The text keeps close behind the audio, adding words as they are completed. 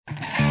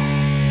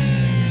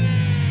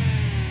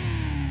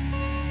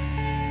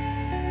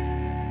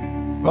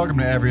Welcome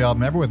to Every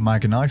Album Ever with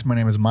Mike and Alex. My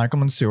name is Michael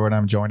Mansour, and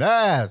I'm joined,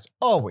 as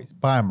always,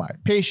 by my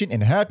patient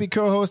and happy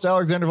co-host,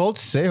 Alexander Volt.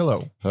 Say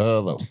hello.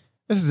 Hello.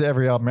 This is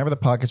Every Album Ever, the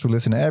podcast where we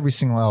listen to every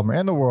single album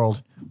in the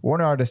world,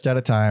 one artist at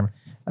a time.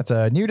 That's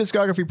a new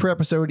discography per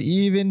episode,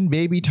 even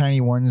baby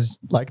tiny ones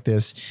like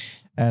this.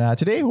 And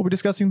today we'll be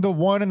discussing the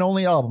one and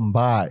only album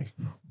by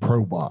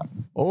Probot.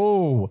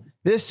 Oh,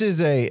 this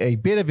is a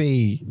bit of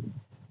a,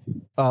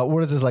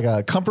 what is this, like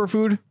a comfort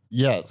food?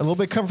 Yes. A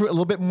little bit comfort, a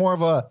little bit more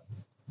of a,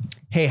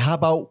 hey, how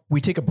about we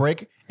take a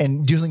break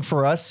and do something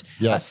for us?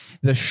 Yes.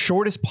 The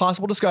shortest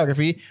possible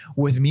discography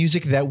with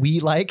music that we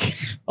like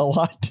a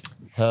lot.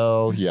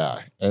 Hell yeah.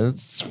 And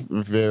it's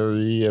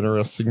very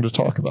interesting to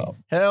talk about.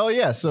 Hell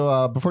yeah.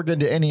 So before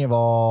getting to any of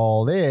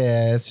all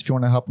this, if you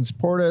want to help and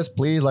support us,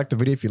 please like the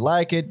video if you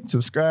like it,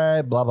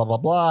 subscribe, blah, blah, blah,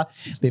 blah.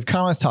 Leave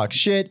comments, talk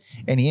shit,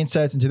 any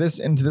insights into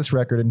this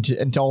record and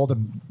into all the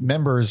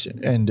members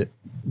and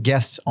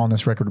guests on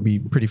this record would be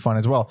pretty fun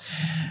as well.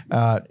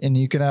 And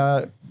you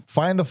can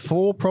find the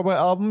full Probot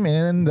album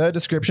in the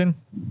description.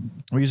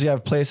 We usually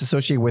have playlists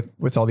associated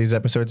with all these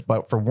episodes,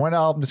 but for one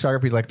album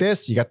discographies like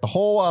this, you got the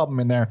whole album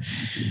in there.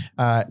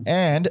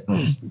 And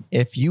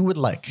if you would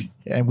like,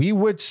 and we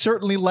would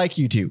certainly like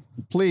you to,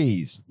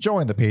 please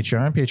join the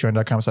Patreon,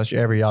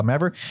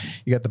 patreon.com/everyalbumever.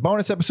 You got the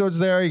bonus episodes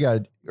there. You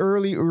got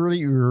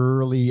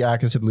early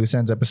access to the Loose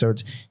Ends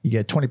episodes. You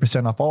get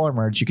 20% off all our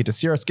merch. You get to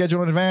see our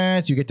schedule in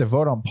advance. You get to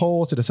vote on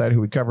polls to decide who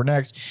we cover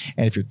next.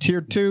 And if you're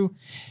tier 2,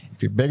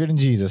 if you're bigger than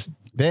Jesus,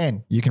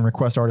 then you can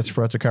request artists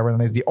for us to cover.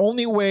 And it's the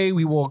only way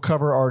we will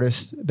cover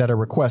artists that are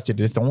requested.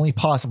 It's the only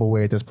possible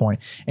way at this point.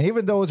 And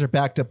even those are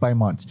backed up by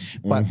months.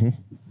 But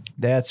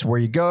that's where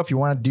you go if you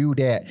want to do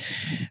that.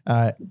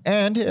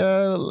 And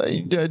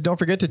don't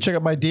forget to check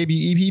out my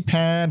debut EP,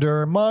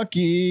 Pander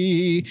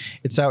Monkey.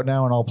 It's out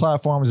now on all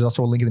platforms. There's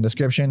also a link in the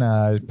description.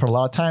 Put a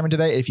lot of time into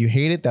that. If you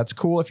hate it, that's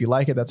cool. If you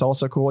like it, that's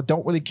also cool.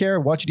 Don't really care. I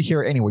want you to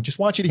hear it anyway. Just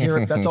want you to hear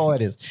it. That's all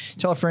that is.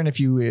 Tell a friend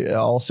if you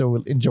also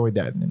enjoyed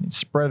that. And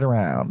spread it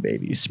around,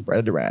 baby.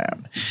 Spread it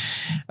around.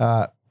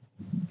 I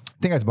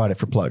think that's about it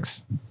for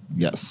plugs.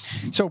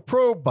 Yes. So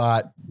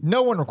Probot,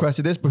 no one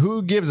requested this, but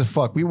who gives a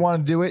fuck? We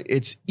want to do it.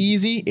 It's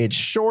easy. It's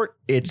short.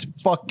 It's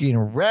fucking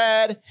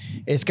rad.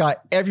 It's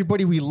got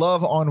everybody we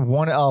love on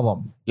one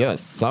album.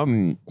 Yes.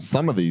 Some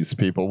of these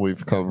people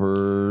we've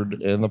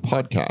covered in the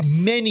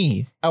podcast.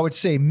 Many, I would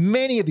say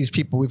many of these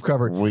people we've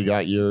covered. We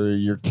got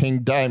your King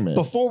Diamond.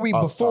 Before we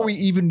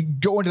even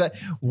go into that,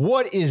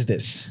 what is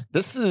this?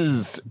 This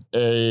is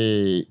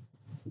a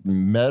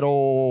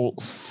metal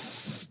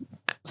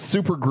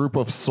super group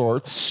of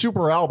sorts.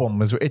 Super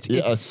album.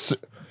 It's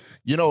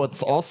you know,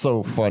 it's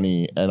also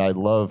funny, and I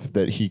love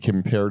that he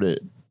compared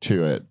it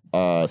to it.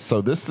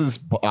 So this is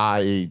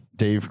by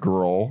Dave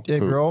Grohl.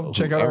 Dave Grohl.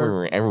 Check out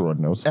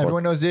everyone knows.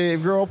 Everyone knows Dave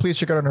Grohl. Please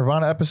check out our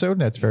Nirvana episode.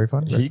 That's very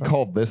fun. He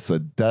called this a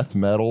death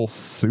metal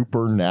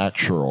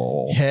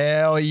supernatural.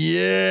 Hell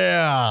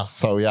yeah.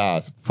 So yeah,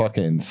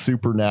 fucking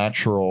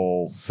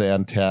supernatural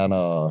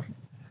Santana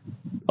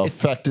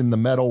affecting the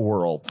metal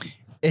world.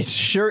 It's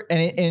sure,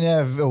 and in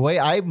a way,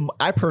 I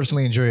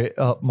personally enjoy it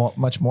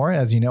much more.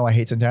 As you know, I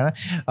hate Santana.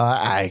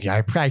 I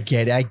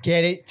get it. I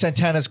get it.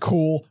 Santana's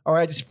cool. All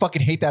right, I just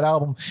fucking hate that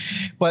album.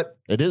 But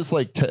it is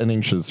like 10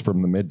 inches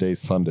from the midday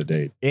sun to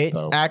date. It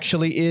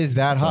actually is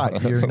that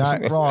hot. You're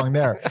not wrong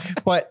there.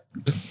 But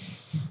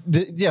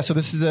so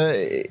this is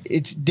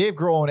it's Dave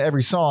Grohl in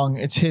every song.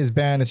 It's his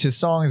band. It's his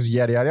songs.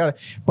 Yada yada yada.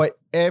 But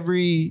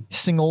every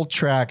single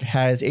track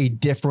has a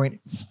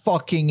different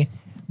fucking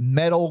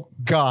metal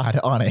god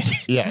on it.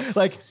 Yes.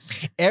 like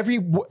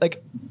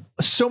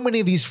so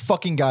many of these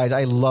fucking guys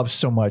I love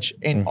so much.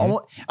 And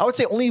I would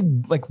say only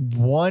like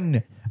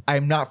one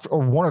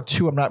or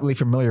two I'm not really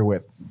familiar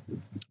with.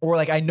 Or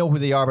like I know who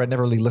they are, but I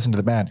never really listened to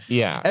the band.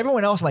 Yeah.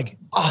 Everyone else I'm like,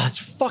 oh, it's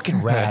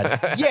fucking rad.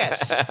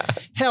 Yes.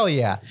 Hell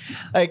yeah.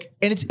 Like,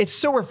 and it's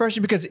so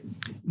refreshing because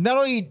not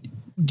only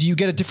do you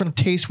get a different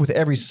taste with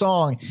every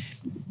song,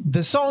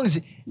 the songs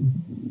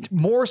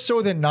more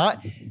so than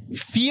not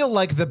feel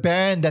like the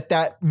band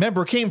that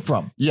member came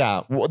from.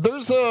 Yeah, well,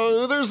 there's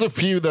a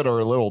few that are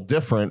a little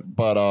different,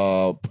 but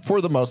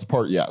for the most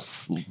part,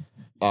 yes.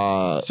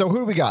 So who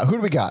do we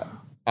got?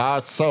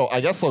 So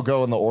I guess I'll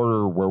go in the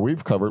order where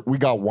we've covered. We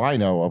got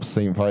Wino of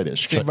St. Vitus.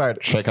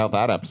 Check out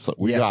that episode.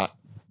 We got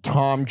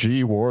Tom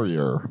G.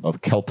 Warrior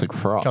of Celtic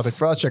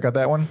Frost. Check out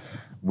that one.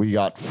 We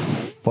got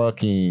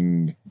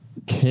fucking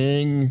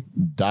King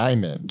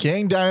Diamond.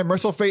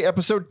 Merciful Fate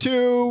episode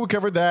 2. We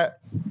covered that.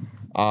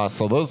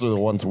 So those are the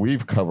ones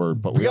we've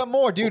covered, but we got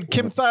more, dude.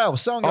 Kim Thile,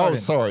 Soundgarden. Oh,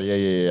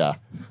 sorry. Yeah.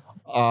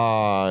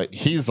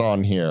 He's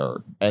on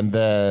here, and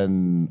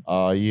then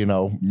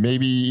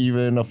maybe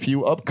even a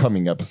few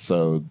upcoming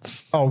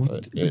episodes. We're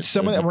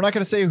not going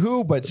to say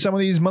who, but some of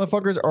these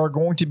motherfuckers are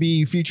going to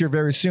be featured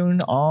very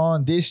soon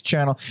on this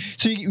channel.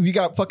 So you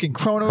got fucking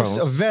Kronos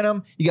of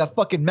Venom. You got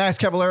fucking Max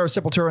Cavalera of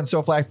Sepultura and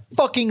Soulfly. I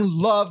fucking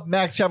love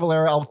Max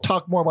Cavalera. I'll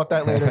talk more about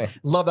that later.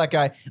 Love that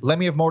guy.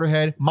 Lemmy of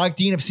Motorhead. Mike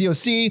Dean of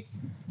COC.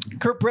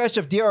 Kurt Bresch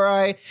of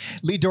DRI,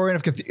 Lee Dorian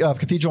of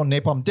Cathedral and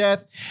Napalm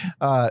Death.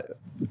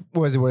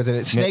 What is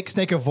it?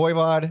 Snake of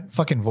Voivod.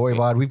 Fucking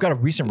Voivod. We've got a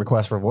recent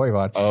request for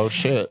Voivod. Oh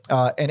shit.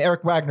 And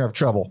Eric Wagner of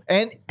Trouble.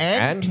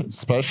 And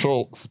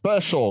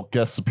special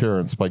guest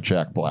appearance by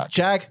Jack Black.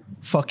 Jack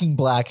fucking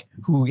Black,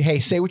 who, hey,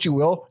 say what you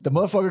will, the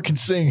motherfucker can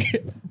sing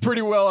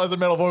pretty well as a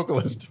metal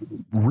vocalist.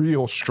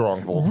 Real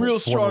strong vocals. Real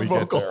strong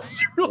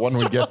vocals. When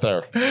we get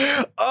there.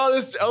 Oh,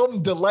 this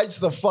album delights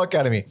the fuck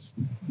out of me.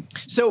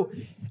 So,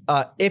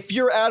 if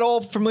you're at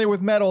all familiar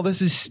with metal,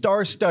 this is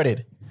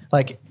star-studded.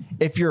 Like,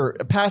 if you're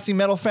a passing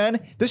metal fan,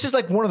 this is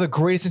like one of the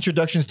greatest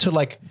introductions to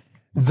like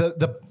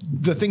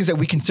the things that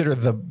we consider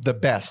the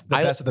best,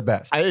 best of the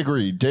best. I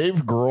agree.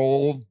 Dave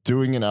Grohl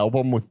doing an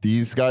album with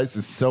these guys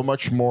is so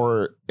much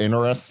more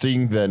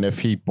interesting than if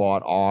he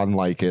bought on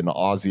like an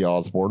Ozzy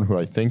Osbourne, who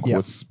I think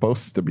was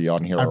supposed to be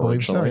on here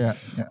originally. Believe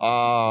so,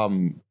 yeah.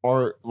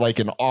 Or like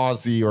an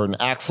Ozzy or an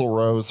Axl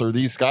Rose or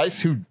these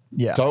guys who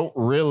don't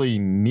really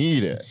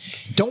need it.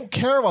 Don't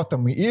care about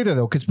them either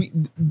though, because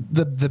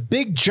the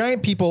big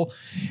giant people,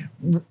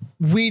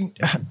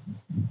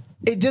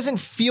 it doesn't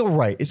feel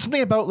right. It's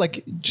something about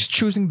like just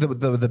choosing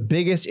the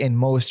biggest and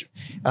most,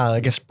 I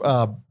guess,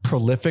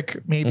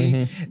 prolific.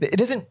 Maybe it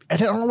doesn't. I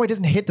don't know why it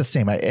doesn't hit the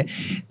same.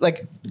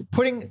 Like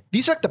putting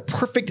these are like the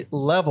perfect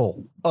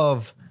level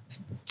of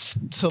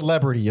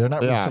celebrity. They're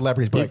not really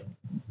celebrities, but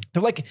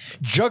they're like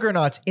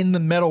juggernauts in the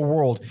metal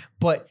world.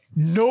 But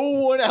no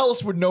one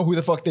else would know who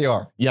the fuck they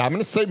are. Yeah, I'm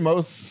gonna say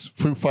most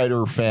Foo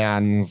Fighter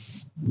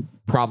fans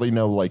probably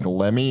know like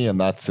Lemmy, and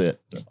that's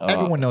it.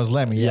 Everyone knows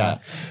Lemmy, yeah.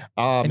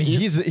 And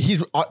he's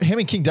him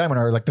and King Diamond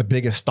are like the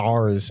biggest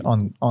stars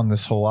on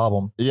this whole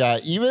album. Yeah,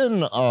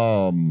 even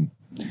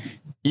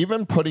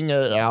putting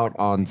it out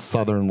on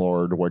Southern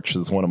Lord, which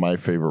is one of my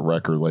favorite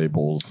record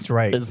labels,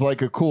 is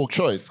like a cool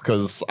choice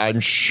because I'm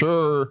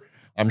sure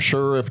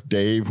if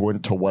Dave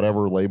went to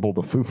whatever label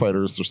the Foo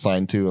Fighters are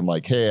signed to and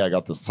like, hey, I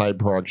got this side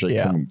project,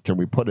 can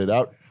we put it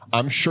out?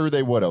 I'm sure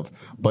they would have,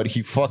 but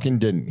he fucking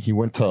didn't. He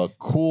went to a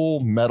cool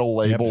metal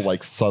label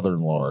like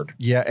Southern Lord.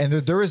 Yeah, and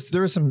there is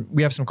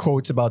we have some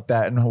quotes about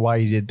that and why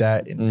he did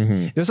that.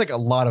 And there's like a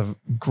lot of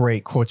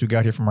great quotes we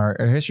got here from our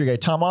history guy,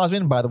 Tom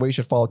Osmond. By the way, you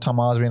should follow Tom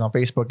Osmond on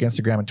Facebook,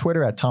 Instagram, and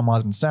Twitter at Tom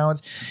Osmond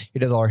Sounds. He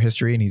does all our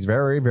history and he's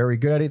very, very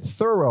good at it.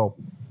 Thorough.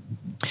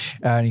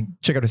 And you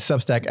check out his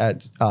Substack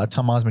at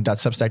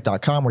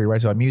tomosmond.substack.com where he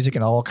writes about music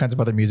and all kinds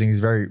of other music. He's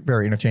a very,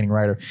 very entertaining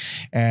writer.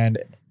 And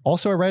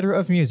also a writer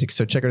of music.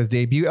 So check out his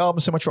debut album,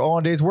 So Much for All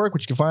in Day's Work,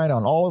 which you can find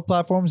on all the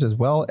platforms as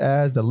well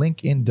as the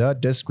link in the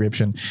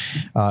description.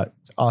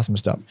 It's awesome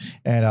stuff.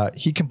 And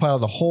he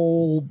compiled a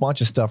whole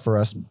bunch of stuff for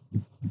us.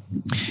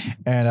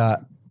 And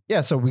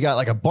so we got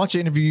like a bunch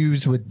of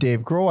interviews with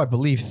Dave Grohl. I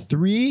believe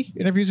 3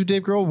 interviews with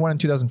Dave Grohl, one in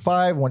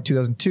 2005, one in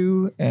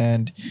 2002,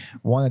 and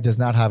one that does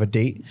not have a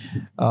date.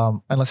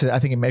 Unless I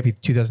think it might be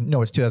 2000.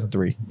 No, it's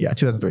 2003. Yeah,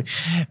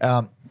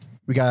 2003.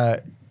 We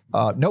got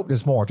nope,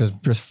 there's more.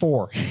 There's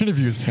 4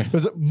 interviews.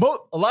 There's a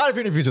lot of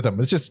interviews with them.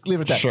 Let's just leave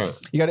it at that. Sure.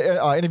 You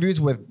got interviews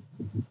with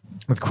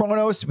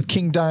Kronos, with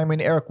King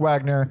Diamond, Eric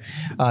Wagner,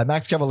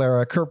 Max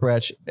Cavalera, Kurt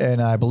Bresch,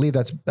 and I believe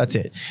that's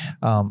it.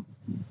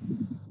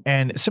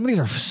 And some of these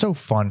are so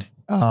fun.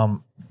 I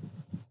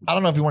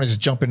don't know if you want to just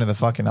jump into the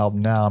fucking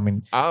album now. I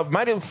mean,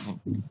 might as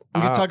we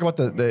can talk about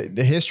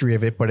the history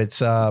of it, but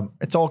it's all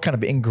kind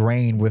of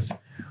ingrained with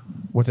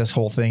what this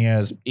whole thing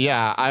is.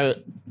 Yeah,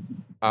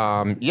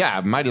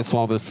 might as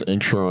well just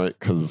intro it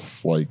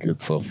because like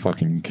it's a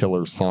fucking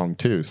killer song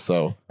too.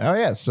 So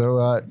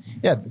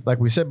like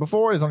we said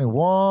before, there's only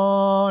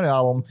one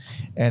album,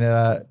 and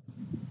it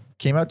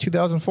came out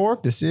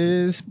 2004. This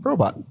is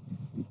Robot.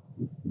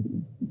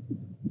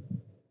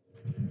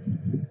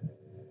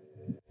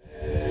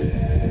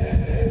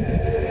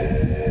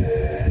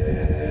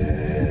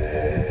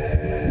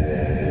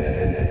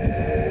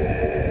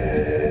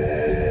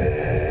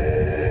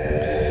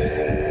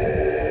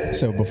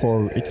 So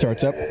before it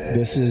starts up,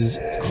 this is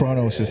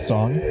Kronos'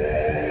 song.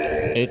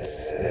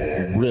 It's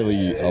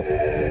really a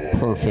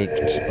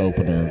perfect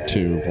opener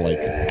too. Like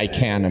I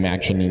can't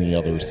imagine any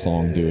other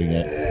song doing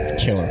it.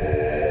 Killer.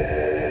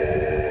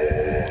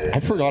 I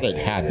forgot it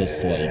had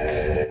this like.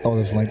 Oh,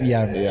 this length.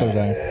 Yeah. So did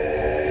I.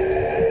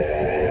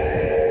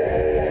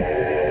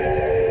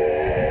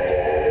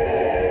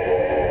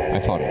 I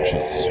thought it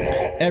just.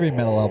 Every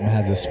metal album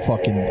has this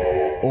fucking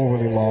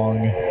overly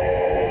long,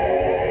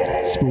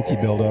 spooky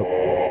build-up.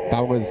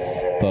 That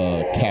was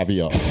the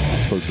caveat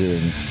for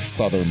doing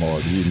Southern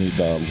Lord. You need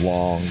the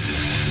long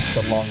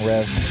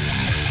rev.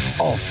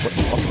 Oh, what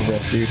a fucking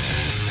rev, dude.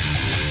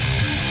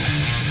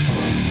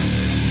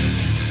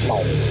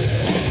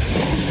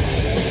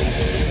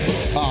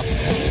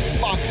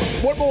 Fuck.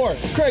 One more.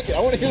 Crank it.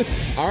 I want to hear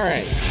this. All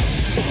right.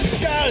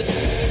 God,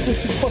 this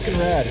is fucking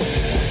rad.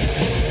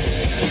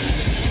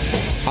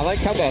 I like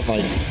how that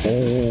like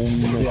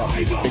is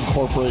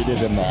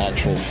incorporated in the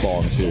actual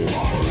song too.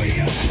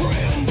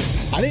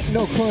 I didn't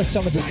know Kronos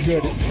sounded this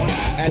good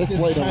at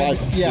this late in time.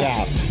 life.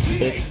 Yeah,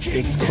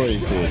 it's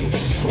crazy.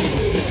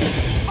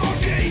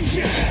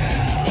 Archangel,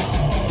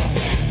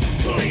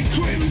 bleed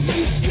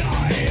crimson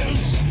sky.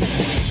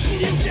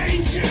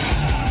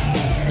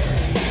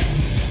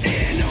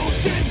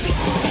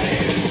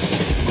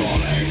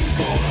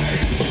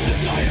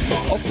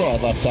 Also, I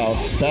left out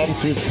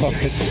Bands with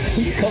Puppets.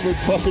 He's covered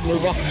fucking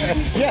Nirvana.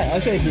 Yeah, I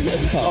say at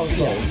the top. Oh,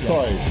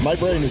 sorry. My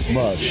brain is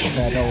mush.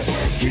 No,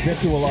 we've been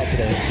through a lot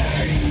today.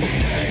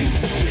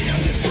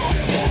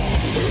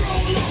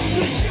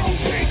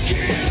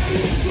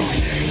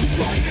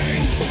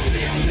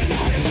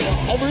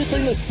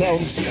 Everything that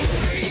sounds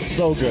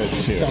so good, too.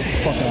 Sounds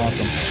fucking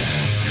awesome.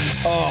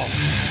 Oh,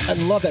 I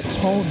love that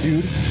tone,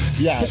 dude.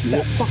 Yeah. Especially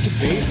that fucking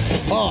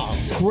bass. Oh,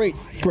 great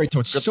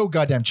tone. So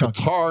goddamn chunky.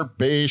 Guitar,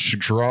 bass,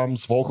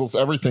 drums, vocals,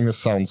 everything that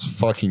sounds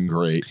fucking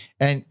great.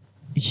 And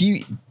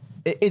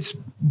it's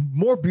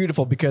more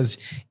beautiful because,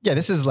 yeah,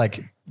 this is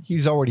like,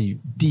 he's already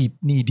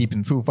knee deep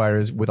in Foo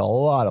Fighters with a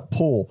lot of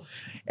pull.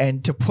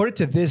 And to put it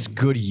to this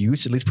good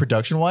use, at least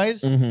production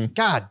wise,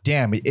 god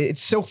damn,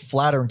 it's so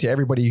flattering to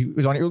everybody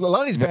who's on it. A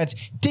lot of these bands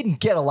didn't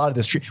get a lot of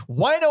this treatment.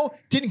 Wino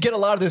didn't get a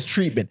lot of this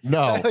treatment.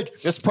 No,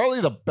 it's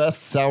probably the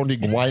best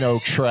sounding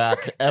Wino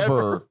track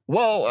ever.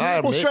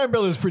 Well, Strand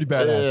Builder is pretty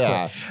badass.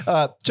 Yeah.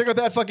 But, check out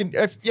that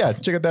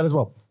check out that as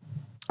well.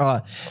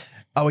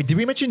 Oh, wait, did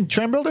we mention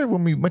Strand Builder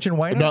when we mentioned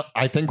Wino? No,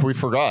 I think we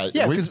forgot.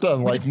 Yeah, we've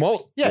done like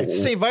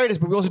it's St. Vitus,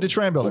 but we also did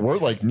Strand Builder. We're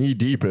like knee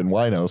deep in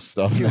Wino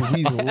stuff. Dude,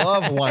 we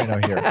love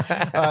Wino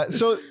here.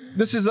 So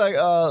this is like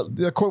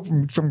a quote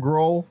from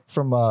Grohl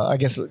from I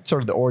guess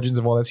sort of the origins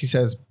of all this. He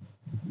says,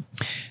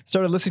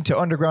 started listening to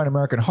underground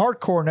American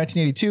hardcore in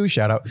 1982.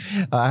 Shout out.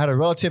 I had a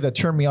relative that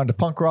turned me on to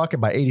punk rock,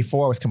 and by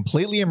 84, I was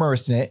completely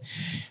immersed in it.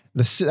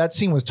 That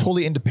scene was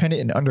totally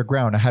independent and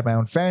underground. I had my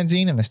own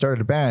fanzine and I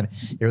started a band.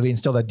 It really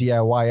instilled that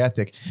DIY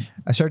ethic.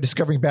 I started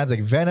discovering bands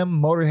like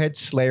Venom, Motorhead,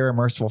 Slayer, and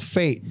Merciful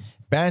Fate.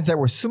 Bands that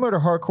were similar to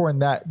hardcore in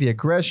that the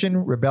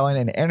aggression, rebellion,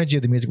 and energy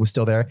of the music was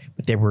still there,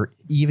 but they were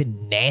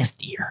even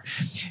nastier.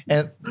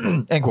 And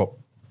end quote.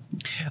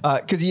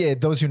 Because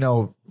those who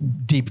know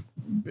Dave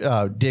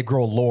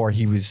Grohl lore,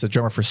 he was the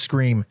drummer for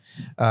Scream,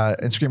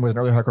 and Scream was an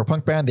early hardcore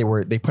punk band.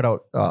 They put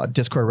out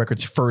Discord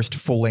Records' first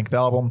full length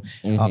album.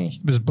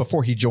 It was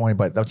before he joined,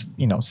 but that's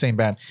same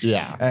band.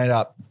 Yeah, and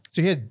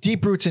so he has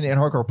deep roots in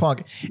hardcore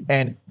punk,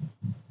 and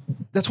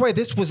that's why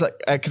this was like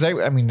because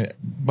I mean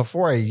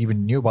before I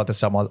even knew about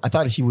this album, I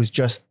thought he was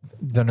just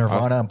the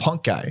Nirvana and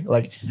punk guy.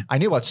 Like I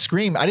knew about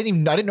Scream, I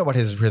didn't know about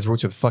his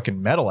roots with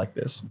fucking metal like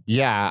this.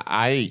 Yeah,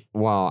 I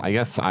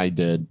guess I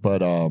did,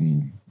 but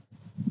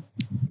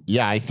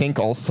yeah, I think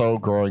also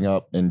growing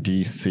up in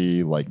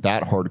DC, like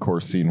that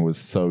hardcore scene was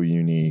so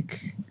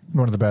unique,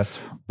 one of the best.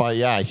 But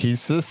yeah,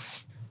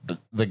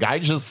 the guy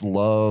just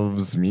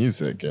loves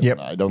music, and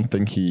I don't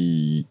think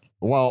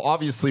well,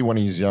 obviously when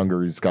he's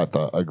younger, he's got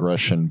the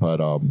aggression, but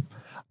I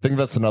think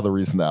that's another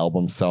reason the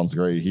album sounds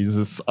great. He's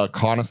just a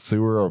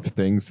connoisseur of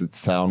things that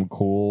sound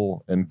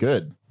cool and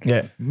good.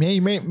 Yeah,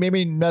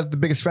 maybe not the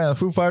biggest fan of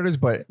Foo Fighters,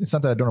 but it's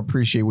not that I don't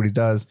appreciate what he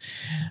does.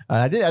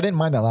 I didn't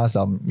mind that last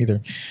album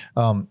either,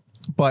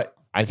 but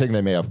I think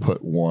they may have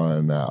put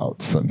one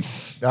out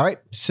since. All right,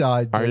 so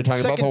are you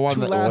talking about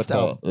the one with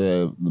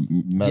the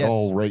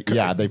metal rate?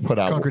 Yeah, they put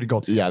out Concrete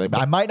Gold. Yeah,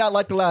 I might not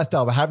like the last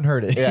album. I haven't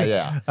heard it.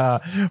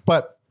 Yeah.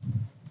 But.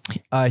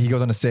 He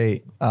goes on to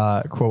say,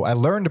 quote, I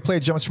learned to play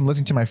drums from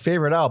listening to my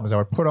favorite albums. I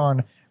would put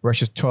on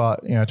Rush's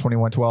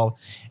 2112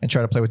 and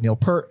try to play with Neil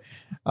Peart.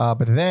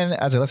 But then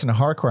as I listened to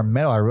hardcore and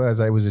metal, I realized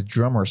I was a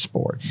drummer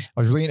sport. I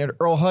was really into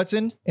Earl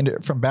Hudson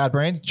from Bad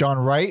Brains, John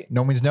Wright,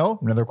 No Means No,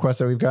 another request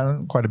that we've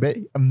gotten quite a bit.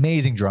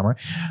 Amazing drummer.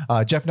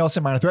 Jeff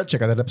Nelson, Minor Threat,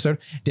 check out that episode.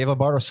 Dave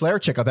Lombardo, Slayer,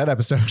 check out that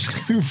episode.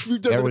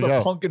 We've done a bit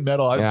of punk and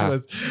metal. I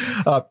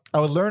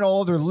would learn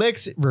all of their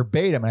licks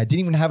verbatim, and I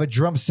didn't even have a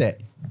drum set.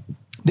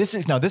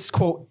 This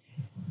quote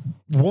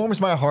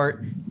warms my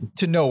heart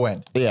to no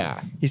end.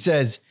 Yeah. He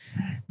says,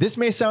 this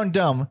may sound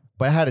dumb,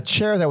 but I had a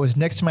chair that was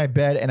next to my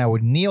bed and I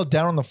would kneel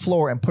down on the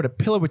floor and put a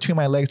pillow between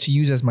my legs to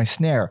use as my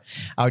snare.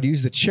 I would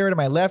use the chair to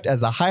my left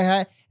as the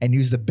hi-hat and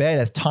use the bed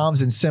as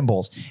toms and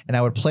cymbals. And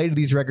I would play to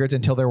these records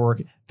until there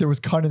was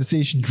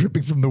condensation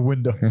dripping from the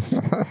windows.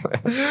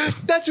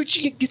 That's what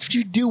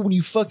you do when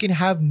you fucking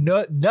have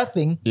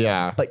nothing.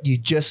 Yeah. But you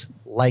just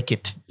like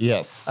it.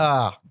 Yes.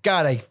 God,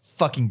 I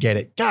fucking get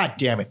it. God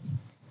damn it.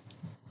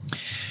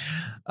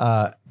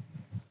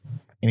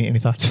 Any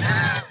thoughts?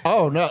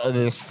 Oh no,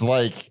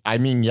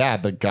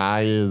 the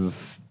guy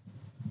is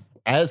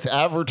as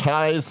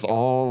advertised,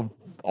 all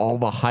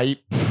the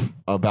hype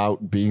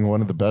about being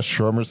one of the best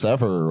drummers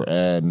ever,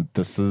 and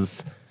this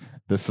is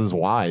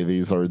why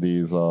these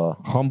are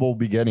humble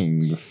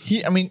beginnings.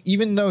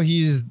 Even though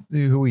he's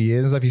who he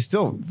is, he's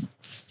still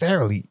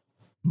fairly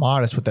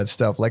modest with that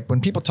stuff. Like when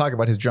people talk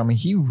about his drumming,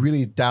 he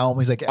really down.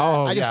 He's like,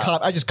 I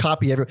just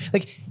copy everyone.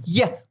 Like,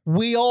 yeah,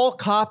 we all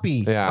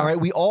copy. Yeah. All right,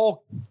 we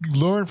all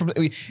learn from.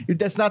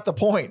 That's not the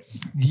point.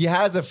 He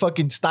has a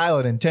fucking style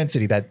and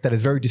intensity that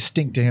is very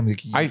distinct to him.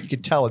 Like, you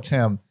could tell it's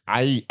him.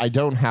 I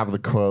don't have the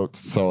quotes,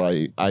 so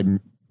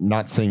I'm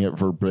not saying it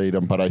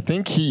verbatim, but I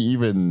think he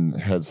even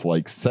has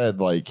said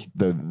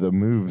the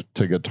move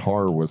to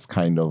guitar was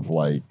kind of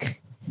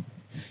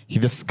he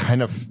just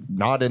kind of,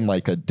 not in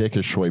like a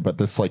dickish way, but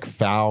this like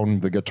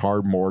found the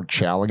guitar more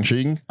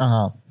challenging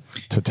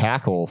to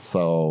tackle.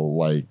 So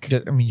like,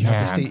 I mean, you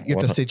have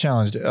to stay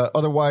challenged.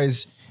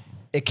 Otherwise,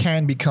 it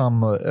can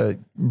become a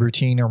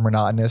routine or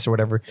monotonous or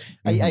whatever.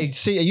 Mm-hmm. I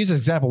use this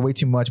example way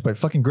too much, but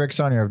fucking Greg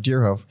Saunier of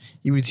Deerhoof,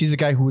 he's a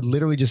guy who would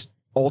literally just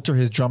alter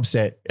his drum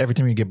set every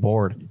time you get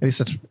bored. At least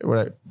that's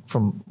what I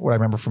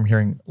remember from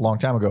hearing a long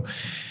time ago,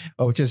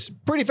 which is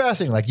pretty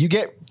fascinating. Like, you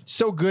get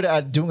so good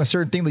at doing a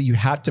certain thing that you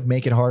have to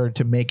make it harder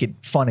to make it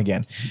fun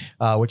again,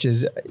 which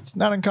is, it's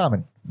not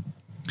uncommon.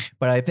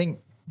 But I think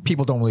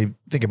people don't really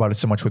think about it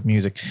so much with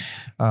music,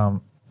 at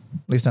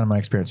least not in my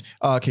experience.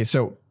 Okay,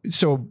 so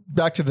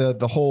back to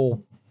the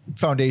whole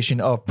foundation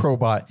of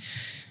Probot.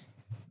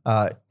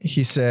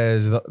 He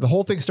says the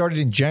whole thing started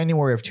in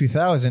January of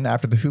 2000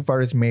 after the Foo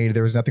Fighters made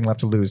There Was Nothing Left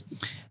to Lose.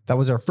 That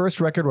was our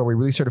first record where we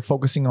really started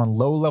focusing on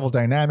low-level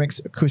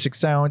dynamics, acoustic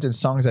sounds, and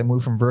songs that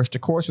move from verse to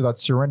chorus without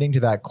surrendering to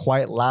that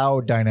quiet,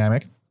 loud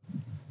dynamic.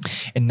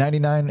 In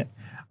 99,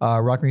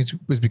 rock music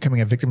was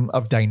becoming a victim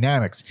of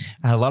dynamics.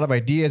 I had a lot of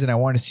ideas, and I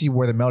wanted to see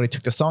where the melody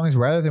took the songs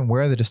rather than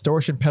where the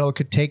distortion pedal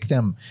could take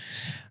them.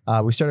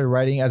 We started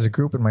writing as a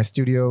group in my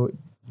studio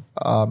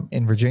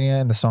in Virginia,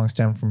 and the song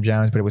stemmed from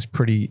jams, but it was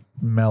pretty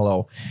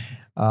mellow.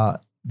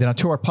 Then on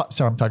tour,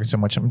 sorry, I'm talking so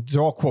much.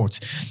 They're all quotes.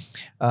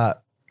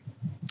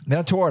 Then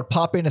on tour, I'd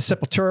pop in a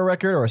Sepultura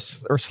record or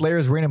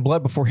Slayer's Rain and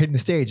Blood before hitting the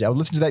stage. I would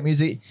listen to that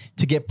music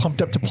to get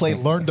pumped up to play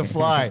Learn to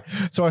Fly.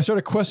 So I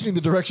started questioning the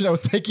direction I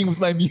was taking with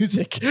my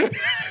music.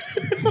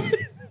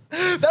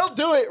 That'll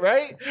do it,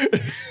 right?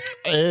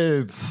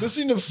 It's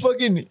listening to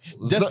fucking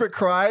Desperate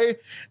Cry,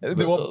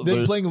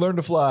 then playing Learn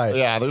to Fly.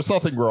 Yeah, there's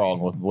nothing wrong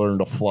with Learn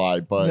to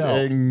Fly, but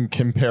in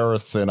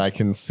comparison, I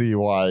can see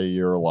why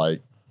you're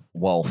like,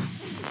 well,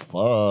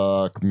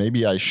 fuck,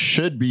 maybe I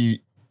should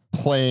be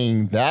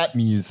playing that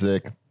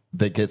music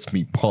that gets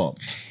me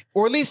pumped.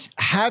 Or at least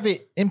have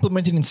it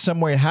implemented in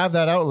some way, have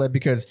that outlet,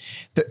 because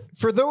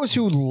for those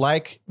who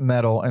like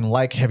metal and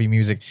like heavy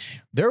music,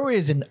 there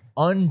is an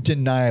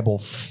undeniable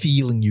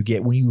feeling you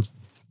get when you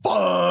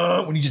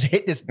just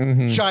hit this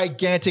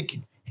gigantic,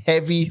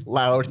 heavy,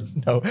 loud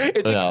note.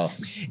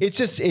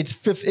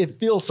 It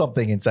feels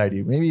something inside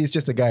you. Maybe it's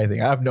just a guy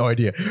thing. I have no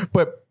idea.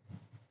 But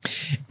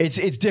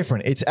it's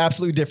different. It's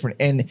absolutely different.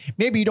 And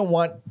maybe you don't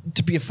want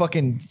to be a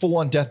fucking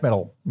full-on death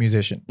metal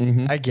musician.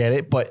 Mm-hmm. I get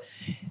it, but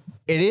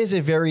it is a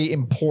very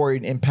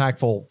important,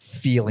 impactful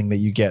feeling that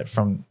you get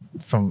from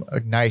a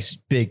nice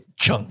big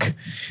chunk.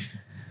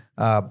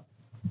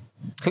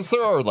 Because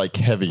there are like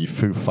heavy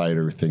Foo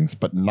Fighter things,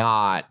 but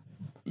not.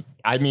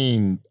 I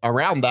mean,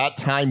 around that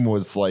time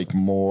was like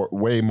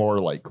way more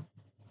like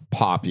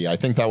poppy. I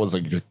think that was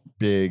a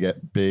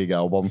big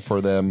album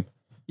for them.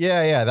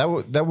 Yeah,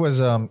 that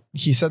was.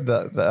 He said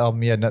the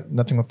album. Yeah,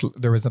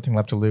 there was nothing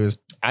left to lose.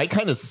 I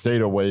kind of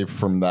stayed away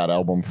from that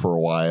album for a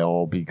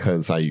while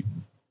because I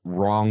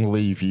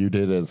wrongly viewed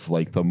it as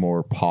like the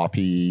more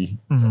poppy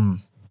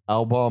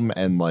album,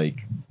 and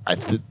like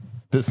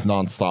this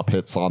nonstop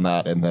hits on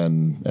that. And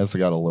then as I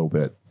got a little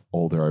bit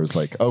older, I was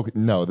like, oh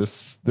no,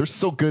 there's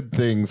still good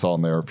things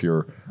on there if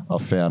you're a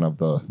fan of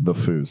the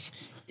Foos.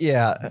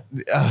 Yeah,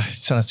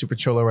 sounded super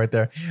cholo right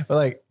there, but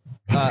like,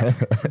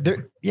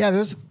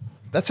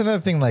 that's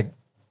another thing. Like,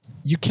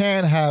 you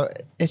can have,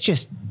 it's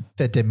just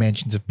the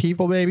dimensions of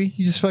people, baby.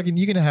 You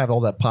can have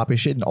all that poppy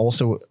shit and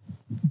also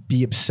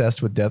be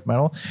obsessed with death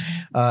metal.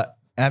 And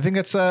I think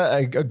that's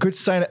a good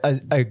sign,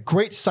 a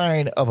great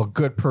sign of a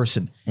good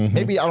person. Mm-hmm.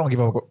 Maybe I don't give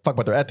a fuck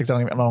about their ethics.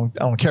 I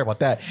don't care about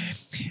that.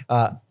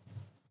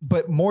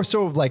 But more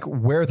so of like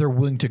where they're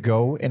willing to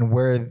go and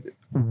where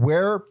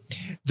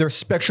their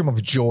spectrum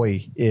of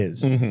joy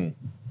is. Mm-hmm.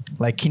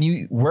 Like,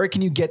 where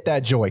can you get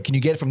that joy? Can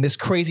you get it from this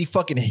crazy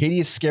fucking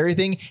hideous scary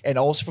thing and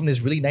also from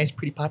this really nice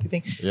pretty poppy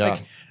thing? Yeah.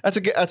 Like, that's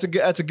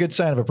a good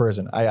sign of a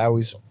person.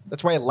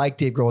 That's why I like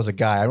Dave Grohl as a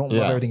guy. I don't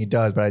love everything he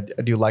does, but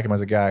I do like him as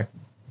a guy.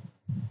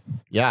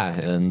 Yeah,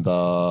 and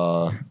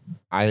while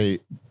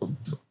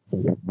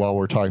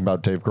we're talking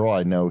about Dave Grohl,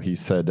 I know he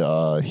said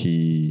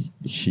he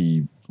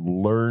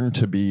learned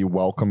to be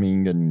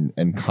welcoming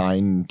and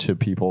kind to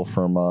people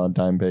from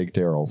Dimebag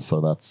Darrell.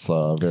 So that's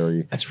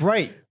That's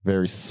right.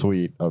 Very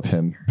sweet of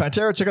him.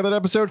 Pantera, check out that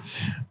episode.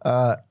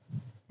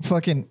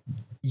 Fucking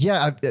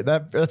yeah,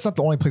 that's not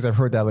the only place I've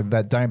heard that. Like,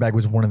 that Dimebag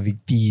was one of the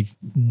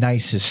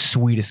nicest,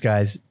 sweetest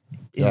guys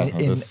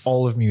in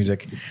all of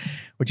music,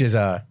 which is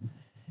sad.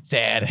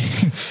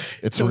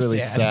 It's so really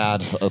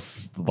sad.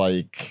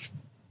 Like,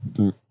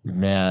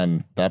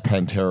 man, that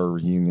Pantera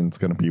reunion's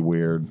gonna be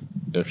weird,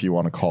 if you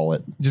want to call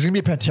it. There's gonna be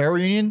a Pantera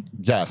reunion?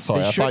 Yeah,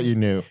 sorry, I thought you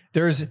knew.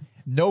 There's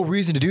no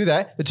reason to do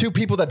that. The two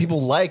people that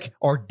people like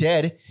are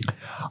dead.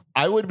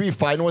 I would be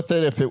fine with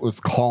it if it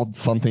was called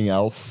something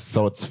else.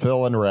 So it's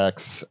Phil and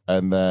Rex,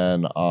 and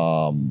then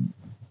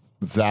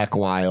Zakk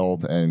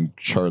Wylde and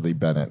Charlie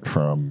Bennett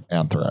from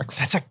Anthrax.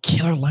 That's a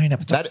killer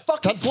lineup.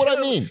 That's what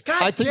I mean.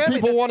 God, I think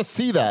people want to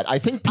see that.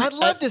 I'd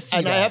love to see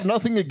that. And I have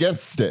nothing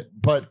against it,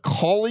 but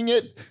calling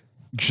it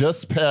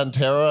just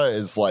Pantera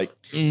is like,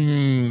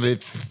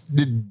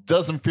 it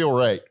doesn't feel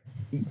right.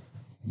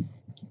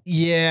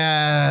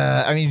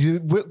 Yeah, I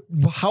mean,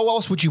 how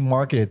else would you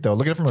market it though?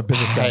 Look at it from a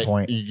business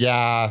standpoint.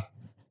 Yeah,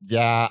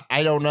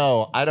 I don't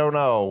know. I would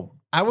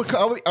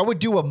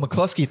do a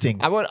McCluskey thing.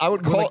 I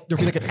would call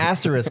there'd be like an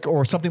asterisk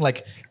or something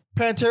like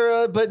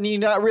Pantera, but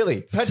not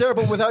really Pantera,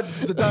 but without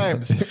the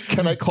dimes.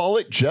 Can I call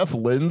it Jeff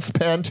Lynne's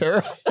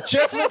Pantera?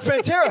 Jeff Lynne's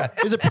Pantera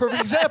is a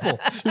perfect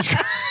example.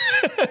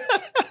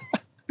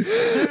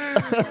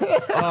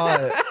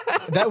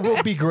 That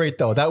will be great,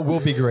 though. That will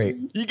be great.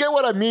 You get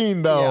what I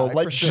mean, though. Yeah,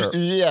 like, for sure.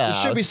 Yeah,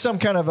 there should be some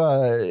kind of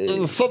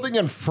something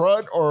in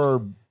front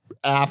or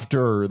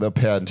after the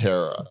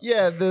Pantera.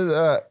 Yeah,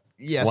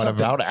 yeah. What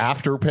about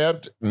after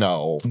Pant?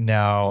 No,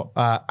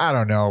 I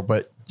don't know,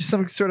 but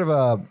some sort of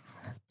a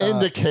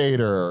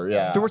indicator.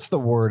 Yeah, what's the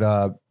word?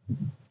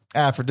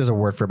 There's a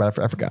word for it, but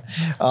I forgot.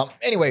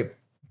 Anyway,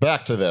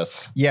 back to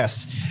this.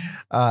 Yes.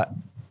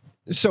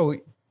 So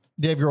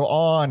Dave Grohl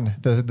on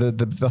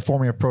the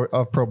forming of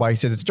ProBot, he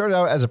says, it started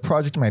out as a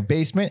project in my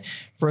basement.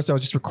 First, I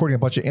was just recording a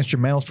bunch of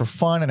instrumentals for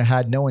fun, and I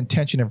had no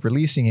intention of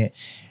releasing it.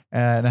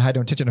 And I had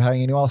no intention of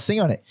having anyone else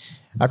sing on it.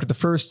 After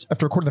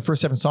recording the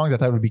first 7 songs, I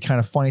thought it would be kind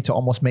of funny to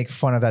almost make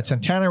fun of that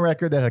Santana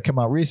record that had come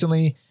out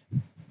recently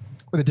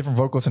with the different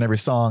vocals in every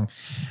song.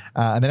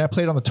 And then I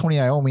played on the Tony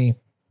Iommi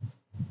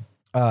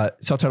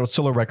self-titled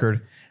solo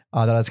record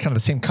that has kind of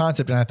the same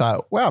concept. And I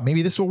thought, wow,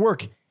 maybe this will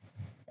work.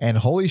 And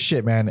holy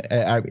shit, man.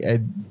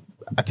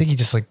 I think he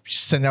just like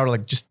sent out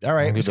like, just, all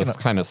right. He just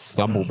kind of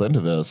stumbled into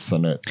this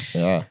and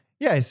yeah.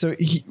 Yeah. So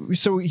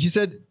he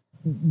said,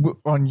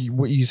 on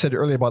what you said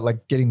earlier about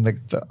like getting the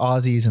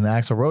Ozzies and the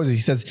Axl Roses,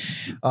 he says,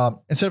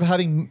 instead of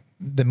having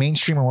the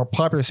mainstream or more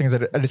popular singers,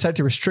 I decided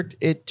to restrict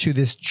it to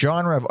this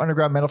genre of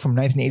underground metal from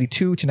 1982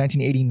 to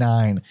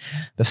 1989,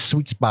 the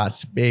sweet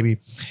spots, baby.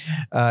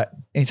 And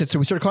he said, so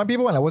we started calling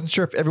people, and I wasn't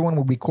sure if everyone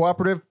would be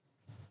cooperative.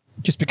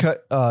 Just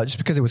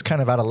because it was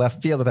kind of out of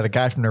left field that a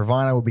guy from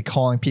Nirvana would be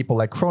calling people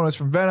like Kronos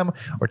from Venom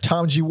or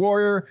Tom G.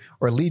 Warrior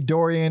or Lee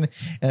Dorian,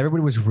 and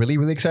everybody was really,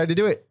 really excited to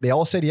do it. They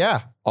all said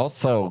yeah.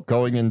 Also,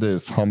 going into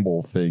his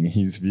humble thing,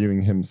 he's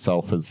viewing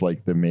himself as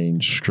like the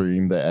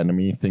mainstream, the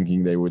enemy,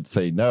 thinking they would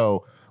say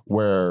no,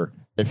 where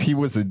if he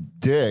was a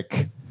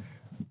dick,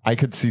 I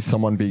could see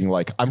someone being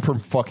like, I'm from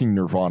fucking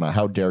Nirvana.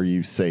 How dare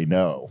you say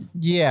no?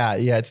 Yeah,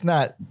 it's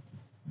not.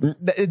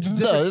 It's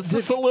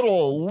just a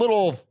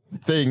little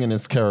thing in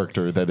his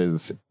character that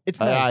is it's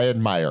nice. I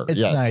admire.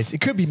 It's nice.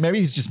 It could be maybe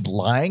he's just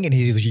lying and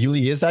he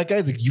really is that guy.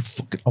 It's like, you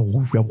fucking, I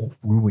will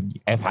ruin you.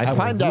 If I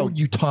find out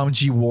you Tom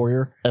G.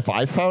 Warrior. If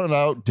I found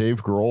out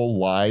Dave Grohl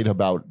lied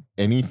about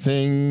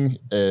anything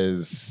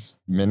as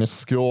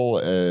minuscule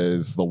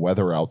as the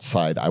weather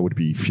outside, I would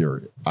be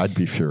furious. I'd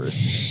be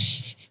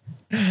furious.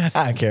 I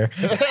don't care.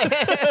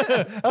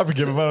 I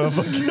forgive him. I don't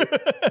fucking.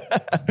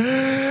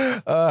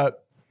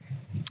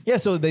 Yeah,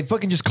 so they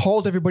fucking just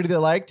called everybody they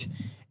liked.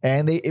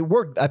 And it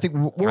worked. I think.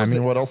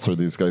 What else are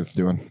these guys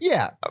doing?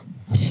 Yeah.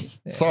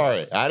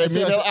 Sorry, I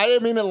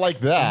didn't mean it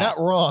like that. Not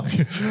wrong.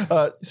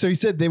 So he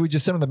said they would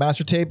just send him the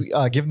master tape,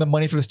 give him the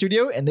money for the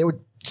studio, and they would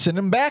send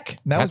him back.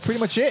 And that was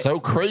pretty much it. So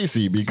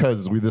crazy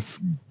because we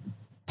just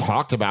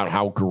talked about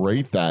how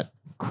great that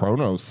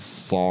Kronos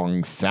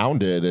song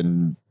sounded,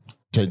 and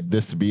to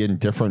this be in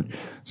different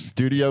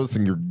studios,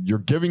 and you're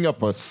giving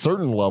up a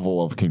certain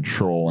level of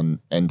control,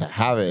 and to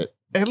have it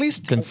at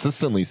least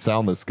consistently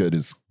sound this good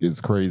is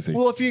crazy.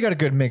 Well, if you got a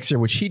good mixer,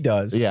 which he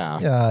does,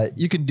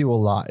 you can do a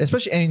lot.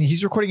 Especially, and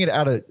he's recording it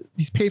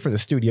he's paid for the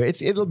studio.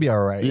 It'll be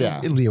all right.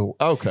 Yeah, it'll be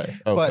okay.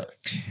 But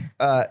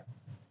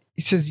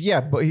he says,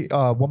 but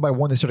one by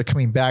one they started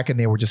coming back, and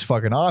they were just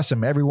fucking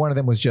awesome. Every one of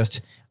them was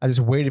just, I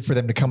just waited for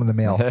them to come in the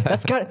mail.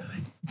 That's got,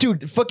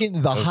 dude, fucking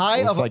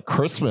it's like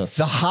Christmas.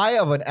 The high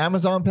of an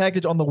Amazon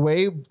package on the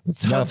way,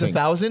 times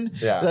 1,000.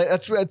 Yeah,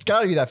 it's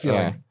got to be that feeling.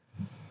 Yeah.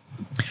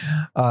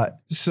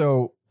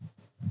 So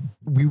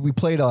we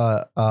played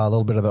a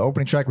little bit of the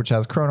opening track, which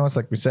has Kronos,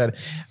 like we said.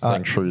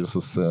 Centuries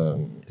of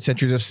Sin.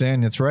 Centuries of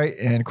Sin, that's right.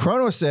 And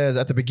Kronos says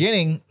at the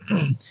beginning,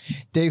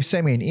 Dave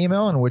sent me an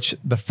email in which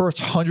the first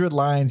 100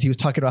 lines he was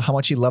talking about how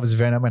much he loves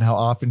Venom and how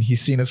often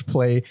he's seen us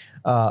play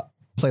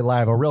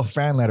live, a real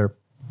fan letter.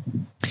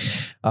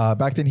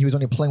 Back then, he was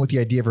only playing with the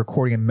idea of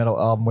recording a metal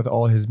album with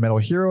all his metal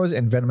heroes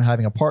and Venom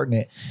having a part in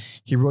it.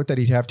 He wrote that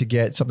he'd have to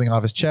get something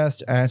off his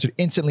chest. I answered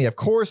instantly, of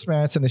course,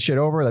 man, send this shit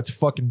over. Let's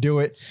fucking do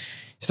it.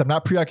 He said, I'm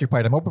not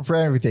preoccupied. I'm open for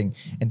everything.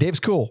 And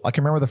Dave's cool. I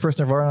can remember the first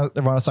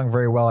Nirvana song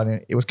very well.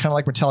 And it was kind of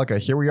like Metallica.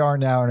 Here we are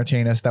now,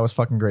 entertain us. That was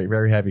fucking great.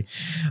 Very heavy.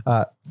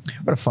 What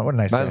a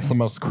nice guy. That's the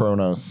most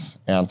Kronos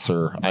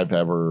answer I've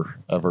ever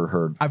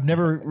heard. I've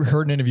never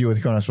heard an interview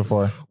with Kronos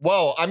before.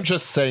 Well, I'm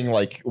just saying,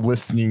 like,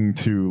 listening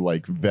to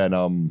like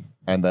Venom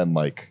and then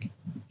like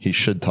he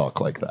should talk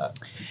like that.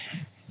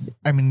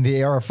 I mean,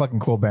 they are a fucking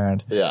cool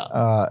band.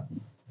 Yeah.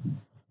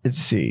 Let's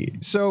see.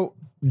 So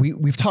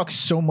we've talked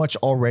so much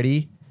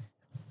already.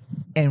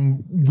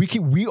 And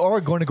we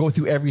are going to go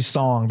through every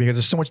song because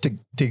there's so much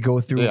to go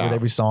through with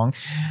every song.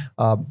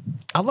 I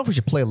don't know if we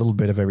should play a little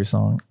bit of every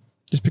song,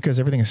 just because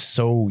everything is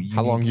so unique.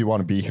 How long do you want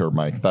to be here,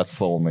 Mike? That's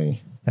the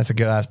only. That's a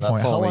good ass point.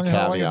 That's the only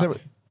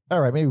caveat. All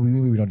right, maybe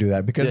we don't do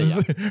that because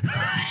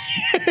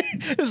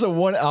This is a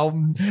 1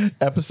 album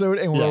episode,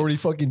 and we're already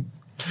fucking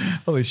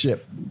holy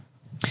shit.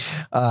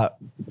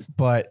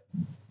 But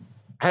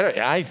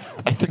I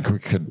think we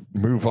could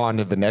move on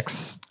to the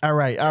next. All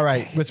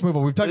right. Let's move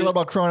on. We've talked a lot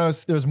about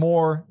Kronos. There's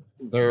more.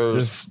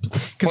 There's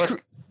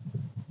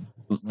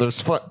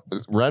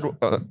Red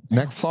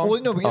next song.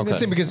 Well, no, I'm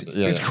saying because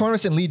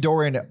Kronos and Lee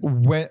Dorian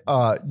went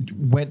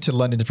to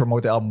London to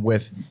promote the album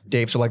with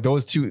Dave. So like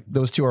those two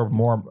are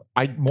more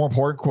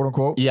important, quote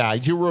unquote. Yeah, I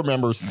do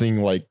remember seeing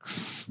like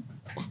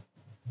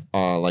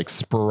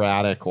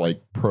sporadic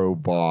like pro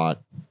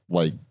bot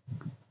like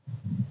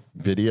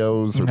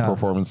videos or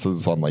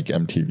performances on like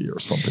MTV or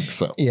something.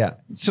 So yeah,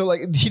 so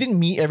like he didn't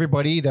meet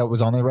everybody that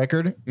was on the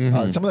record.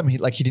 Some of them he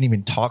didn't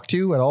even talk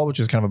to at all, which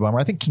is kind of a bummer.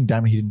 I think King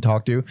Diamond he didn't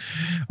talk to,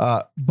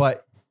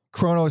 but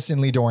Kronos and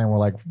Lee Dorian were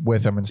like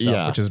with him and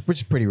stuff, which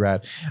is pretty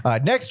rad.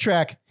 Next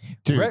track,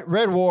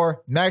 Red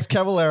War, Max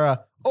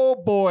Cavalera. Oh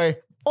boy,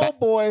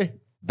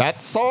 that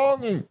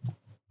song.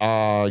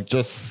 I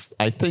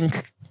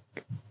think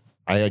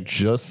I had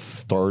just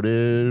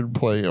started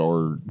playing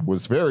or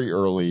was very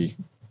early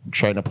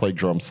trying to play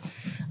drums,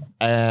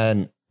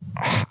 and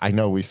I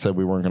know we said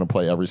we weren't going to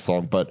play every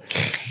song, but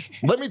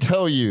let me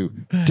tell you,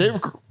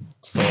 Dave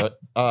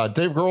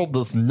Grohl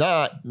does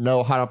not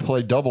know how to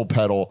play double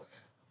pedal.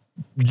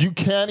 You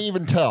can't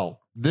even tell.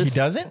 He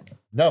doesn't?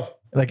 No.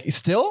 Like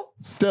still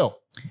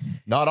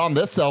not on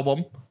this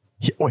album.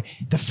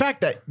 The fact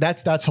that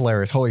that's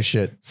hilarious. Holy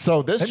shit.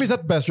 So this maybe he's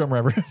not the best drummer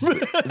ever.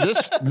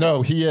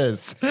 He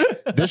is.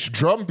 This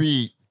drum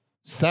beat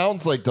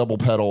sounds like double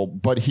pedal,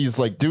 but he's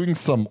like doing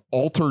some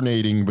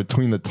alternating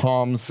between the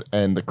toms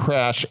and the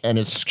crash, and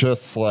it's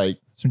just like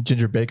some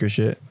Ginger Baker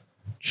shit.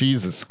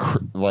 Jesus,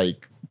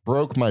 like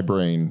broke my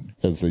brain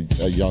as a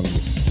young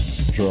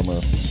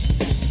drummer.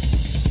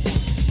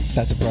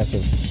 That's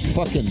impressive.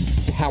 Fucking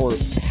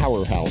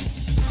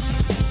powerhouse.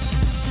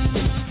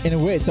 In a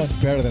way, it sounds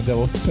better than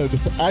double.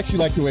 I actually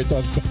like the way it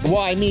sounds better.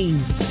 Well, I mean,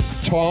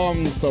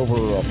 toms over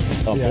a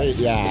bit,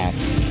 yeah.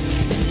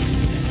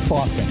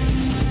 Fucking.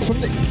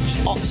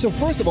 So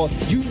first of all,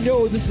 you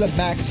know this is a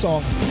Max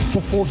song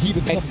before he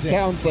even comes in. It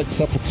sounds like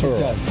Sepultura. It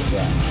does,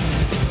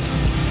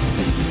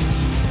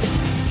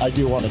 yeah. I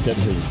do want to get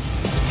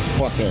his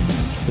fucking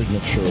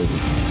signature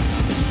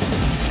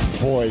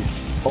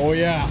voice. Oh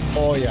yeah.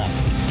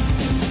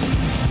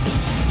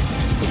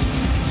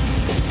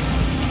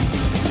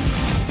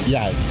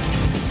 Yeah,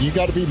 you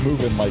got to be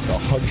moving like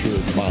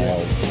 100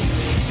 miles.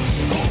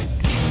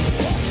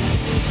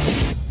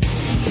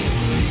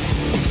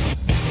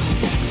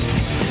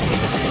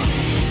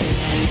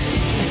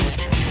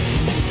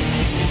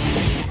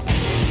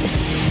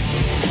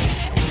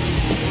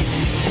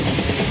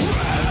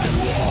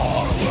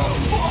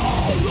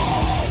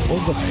 One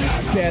of the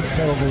best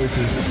metal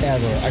voices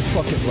ever. I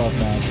fucking love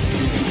Max.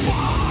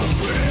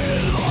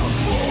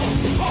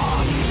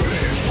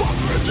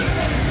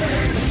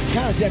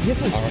 God damn, he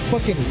has this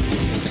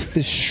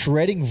this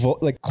shredding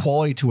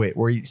quality to it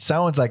where he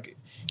sounds like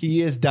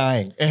he is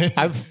dying.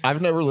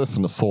 I've never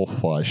listened to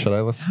Soulfly. Should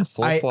I listen to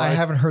Soulfly? I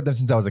haven't heard them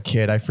since I was a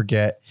kid. I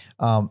forget.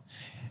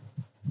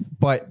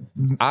 But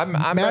I'm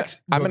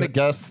gonna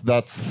guess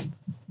that's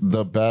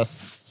the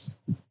best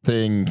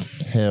thing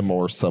him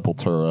or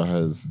Sepultura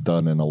has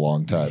done in a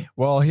long time.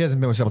 Well, he hasn't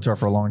been with Sepultura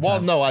for a long time.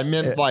 Well, no, I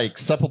meant like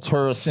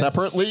Sepultura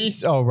separately.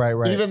 Oh,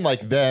 right. Even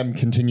like them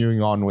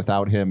continuing on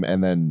without him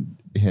and then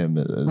him.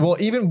 Well,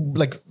 even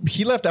like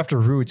he left after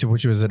Roots,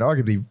 which was an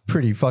arguably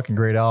pretty fucking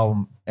great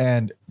album,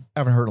 and I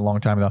haven't heard it in a long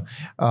time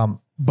though.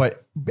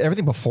 But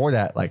everything before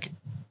that, like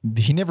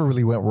he never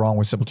really went wrong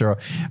with Sepultura.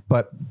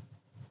 But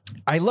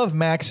I love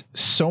Max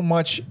so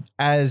much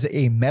as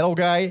a metal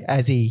guy,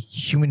 as a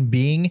human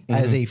being,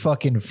 as a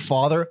fucking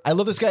father. I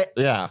love this guy.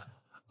 Yeah.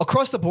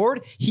 Across the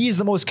board, he is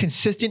the most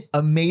consistent,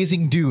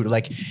 amazing dude.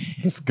 Like,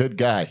 this good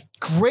guy.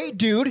 Great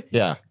dude.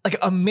 Yeah. Like,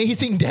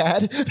 amazing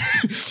dad.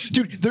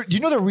 Dude, do you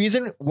know the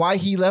reason why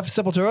he left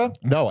Sepultura?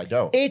 No, I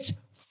don't. It's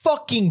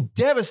fucking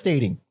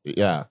devastating.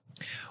 Yeah.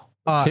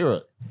 Let's hear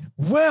it.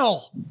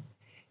 Well,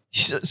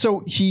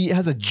 so he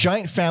has a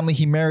giant family.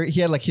 He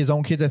had like his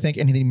own kids, I think,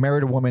 and he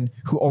married a woman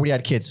who already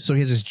had kids. So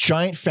he has this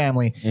giant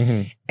family,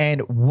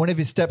 and one of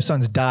his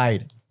stepsons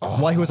died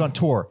while he was on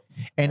tour.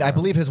 And I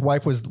believe his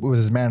wife was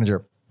his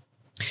manager.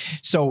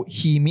 So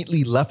he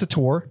immediately left the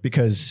tour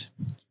because,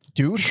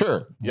 dude,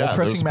 sure, yeah,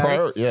 pressing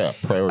matter.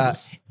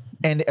 Priorities.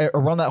 And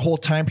around that whole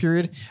time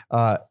period,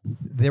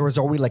 there was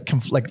already like a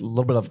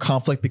little bit of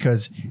conflict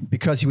because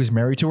he was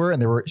married to her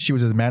and she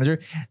was his manager.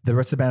 The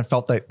rest of the band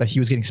felt that he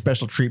was getting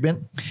special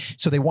treatment,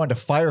 so they wanted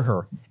to fire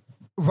her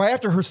right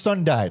after her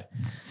son died.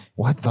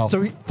 What the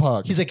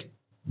fuck? He's like,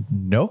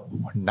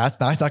 no, that's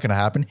not going to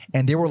happen.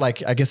 And they were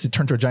like, I guess it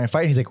turned to a giant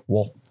fight. And he's like,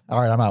 well, all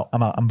right, I'm out.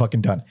 I'm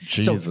fucking done.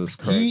 Jesus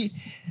Christ. He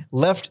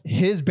left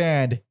his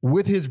band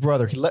with his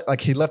brother.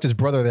 He left his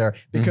brother there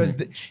because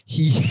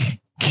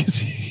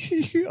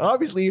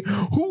obviously,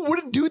 who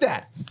wouldn't do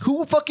that?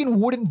 Who fucking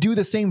wouldn't do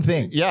the same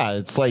thing? Yeah,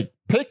 it's like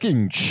pick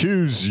and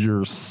choose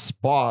your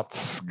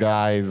spots,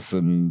 guys,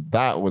 and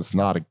that was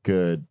not a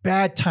good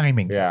bad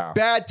timing. Yeah,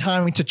 bad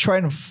timing to try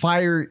and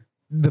fire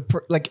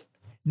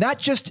not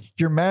just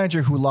your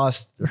manager who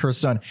lost her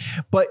son,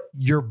 but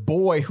your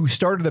boy who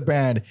started the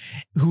band,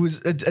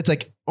 it's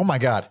like, oh my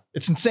God,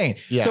 it's insane.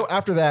 Yeah. So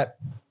after that,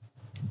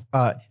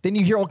 then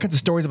you hear all kinds of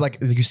stories of like,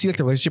 you see like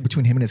the relationship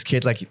between him and his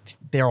kids, like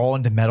they're all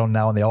into metal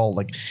now and they all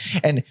like,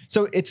 and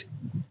so it's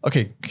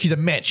okay. He's a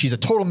mensch. He's a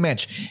total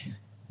mensch.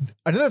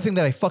 Another thing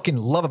that I fucking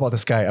love about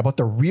this guy, about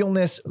the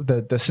realness,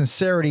 the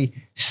sincerity,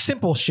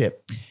 simple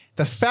shit.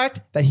 The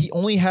fact that he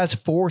only has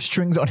 4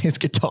 strings on his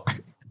guitar.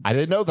 I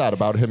didn't know that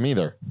about him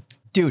either.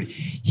 Dude,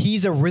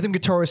 he's a rhythm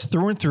guitarist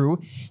through and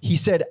through. He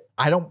said,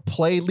 I don't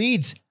play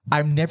leads.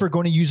 I'm never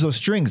going to use those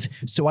strings.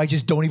 So I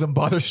just don't even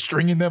bother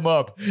stringing them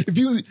up. If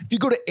you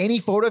go to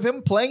any photo of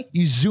him playing,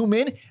 you zoom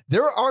in,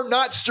 there are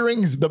not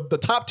strings. The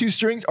top 2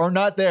 strings are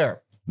not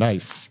there.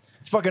 Nice.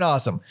 It's fucking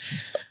awesome.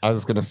 I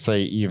was gonna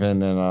say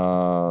even in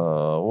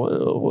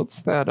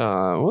what's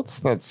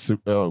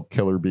that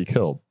Killer Be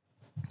Killed.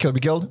 Killer Be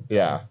Killed?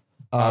 Yeah.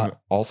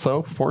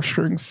 Also 4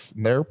 strings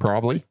there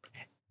probably.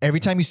 Every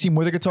time you see him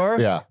with a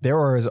guitar, there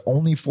are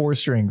only 4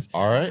 strings.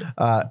 All right.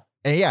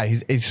 And yeah,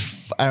 he's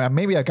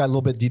maybe I got a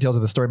little bit details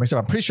of the story mixed up.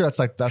 I'm pretty sure that's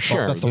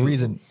the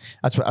reason.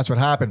 That's what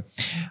happened.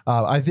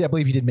 I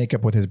believe he did make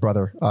up with his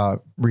brother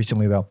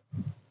recently though.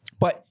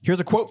 But here's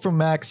a quote from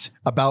Max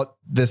about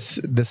this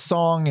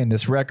song and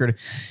this record.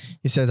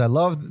 He says, I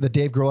love the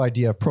Dave Grohl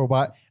idea of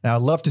Probot, and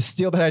I'd love to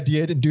steal that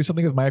idea and do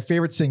something with my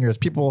favorite singers,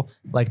 people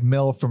like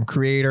Mel from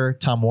Creator,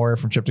 Tom Warrior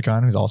from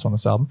Triptykon, who's also on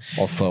this album.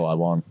 Also, I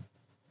want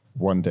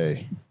One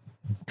Day.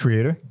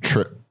 Creator?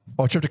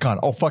 Triptykon.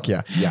 Oh, fuck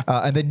yeah. Yeah.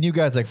 And then new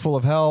guys like Full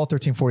of Hell,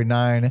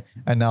 1349,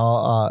 and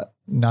now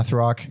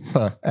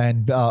Nathrok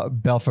and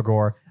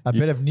Belphegor. A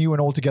bit of new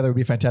and old together would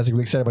be fantastic.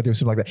 Really excited about doing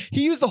something like that.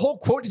 He used the whole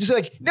quote to just say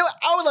like, no,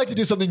 I would like to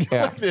do something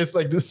like this.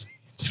 Like this.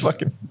 It's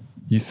fucking...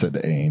 You said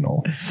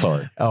anal.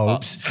 Sorry. Oh,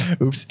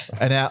 oops.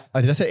 And now,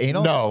 did I say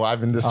anal? No, I've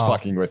been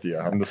fucking with you.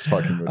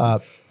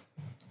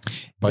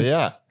 But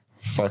yeah.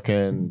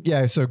 Fucking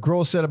yeah. So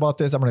Grohl said about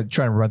this. I'm going to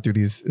try and run through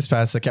these as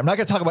fast as I can. I'm not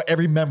going to talk about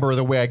every member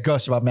the way I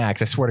gush about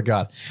Max. I swear to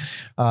God.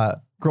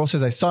 Grohl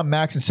says, I saw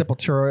Max and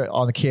Sepultura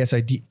on the Chaos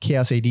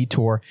AD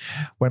tour.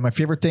 One of my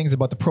favorite things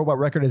about the Probot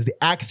record is the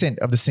accent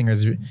of the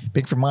singers.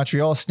 Big from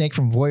Montreal, Snake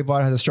from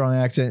Voivod has a strong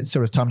accent. So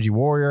does Tom G.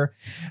 Warrior.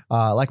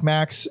 Like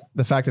Max,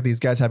 the fact that these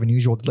guys have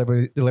unusual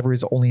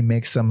deliveries only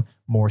makes them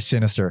more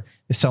sinister.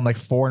 They sound like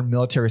foreign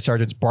military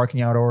sergeants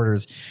barking out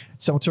orders.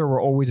 Sepultura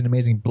were always an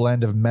amazing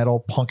blend of metal,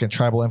 punk, and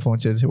tribal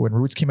influences. When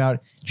Roots came out,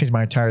 it changed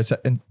my entire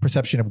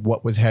perception of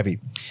what was heavy.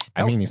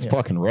 I mean, he's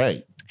fucking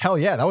right. Hell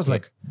yeah. That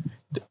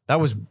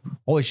was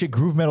holy shit.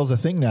 Groove metal's a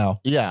thing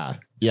now. Yeah.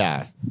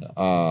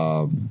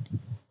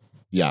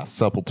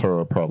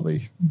 Sepultura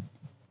probably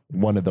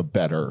one of the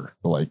better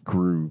like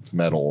groove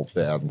metal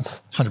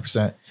bands.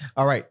 100%.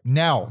 All right.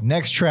 Now,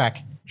 next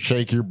track.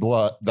 Shake Your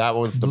Blood. That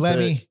was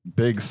the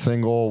big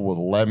single with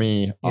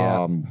Lemmy.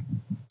 Yeah.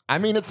 I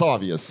mean, it's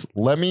obvious.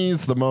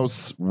 Lemmy's the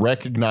most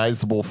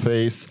recognizable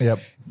face. Yep.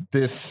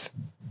 This,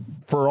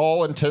 for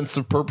all intents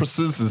and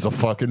purposes, is a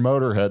fucking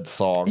Motorhead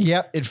song.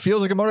 Yep. It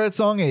feels like a Motorhead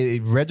song.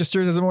 It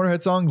registers as a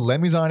Motorhead song.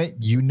 Lemmy's on it.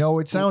 You know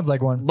it sounds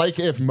like one. Like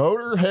if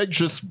Motorhead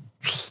just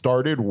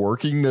started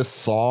working this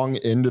song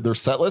into their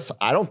set list,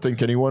 I don't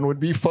think anyone would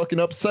be fucking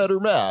upset or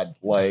mad.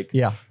 Like,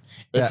 yeah.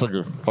 It's like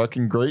a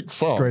fucking great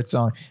song. Great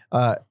song.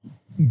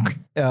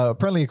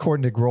 Apparently,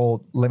 according to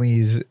Grohl,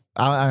 Lemmy's,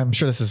 I'm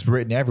sure this is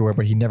written everywhere,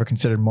 but he never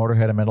considered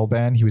Motorhead a metal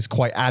band. He was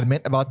quite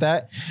adamant about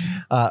that.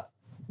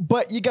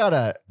 But you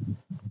gotta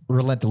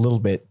relent a little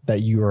bit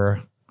that you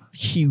are a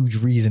huge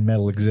reason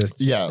metal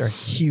exists.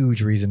 Yes. A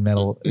huge reason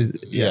metal is.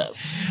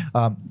 Yes.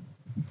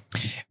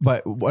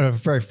 But what a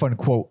very fun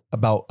quote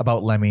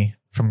about Lemmy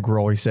from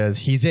Grohl. He says,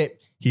 he's it.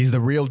 He's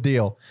the real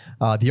deal.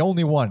 The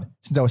only one.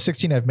 Since I was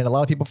 16, I've met a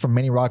lot of people from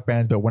many rock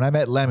bands, but when I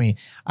met Lemmy,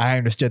 I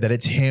understood that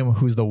it's him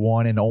who's the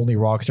one and only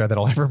rock star that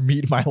I'll ever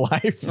meet in my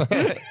life.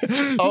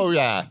 Oh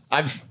yeah.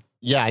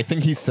 I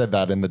think he said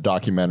that in the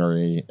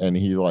documentary, and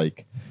he's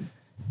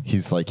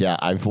like, yeah,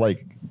 I've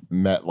like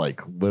met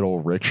like Little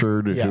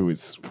Richard, who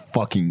is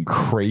fucking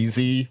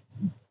crazy.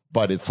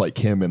 But it's like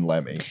him and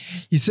Lemmy.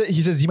 He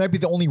says he might be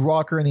the only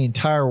rocker in the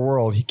entire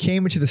world. He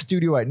came into the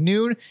studio at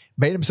noon,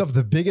 made himself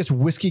the biggest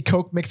whiskey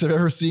coke mix I've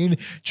ever seen,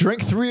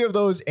 drank 3 of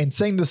those, and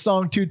sang the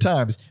song 2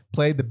 times.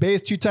 Played the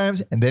bass 2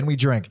 times, and then we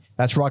drank.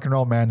 That's rock and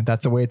roll, man.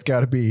 That's the way it's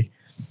got to be.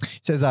 He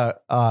says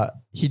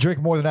he drank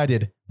more than I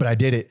did, but I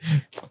did it.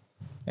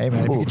 Hey,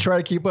 man, if you try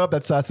to keep up,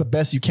 that's the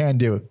best you can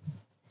do.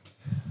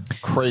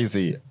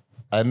 Crazy.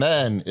 And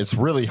then it's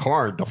really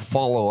hard to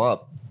follow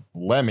up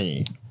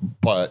Lemmy,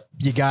 but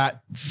you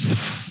got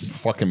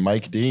fucking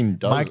Mike Dean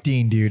does. Mike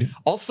Dean, dude.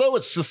 Also,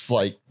 it's just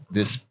like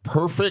this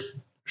perfect,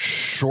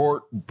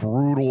 short,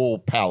 brutal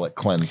palate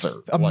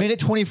cleanser. A minute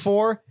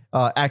 24,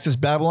 Access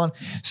Babylon.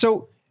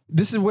 So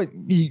this is what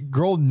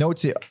Grohl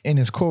notes it in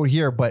his quote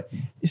here, but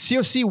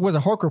COC was a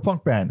hardcore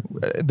punk band.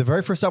 The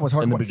very first album was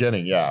hardcore. In the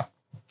beginning, yeah.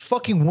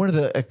 fucking one of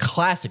the a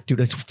classic, dude.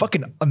 It's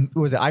fucking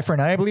was it Eye for an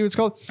Eye, I believe it's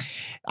called.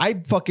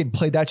 I fucking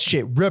played that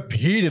shit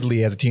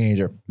repeatedly as a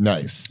teenager.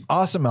 Nice,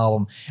 awesome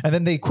album. And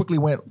then they quickly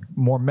went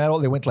more metal.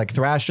 They went like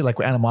thrash, like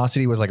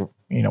Animosity was like,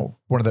 you know,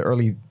 one of the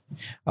early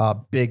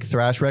big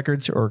thrash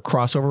records or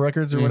crossover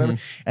records or whatever.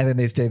 And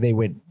then they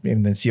went,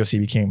 and then COC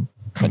became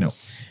kind of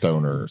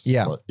stoners.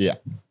 Yeah.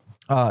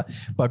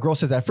 But Grohl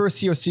says at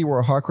first COC were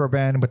a hardcore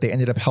band, but they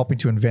ended up helping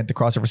to invent the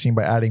crossover scene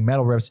by adding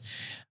metal riffs.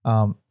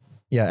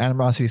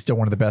 Animosity is still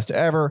one of the best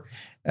ever.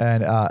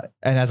 And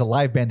as a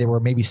live band, they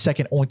were maybe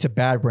second only to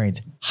Bad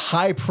Brains.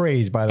 High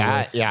praise, by the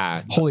way.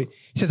 Yeah.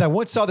 He says, I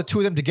once saw the two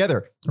of them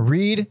together.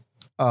 Reed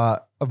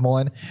of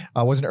Mullen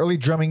was an early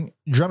drumming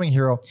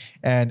hero,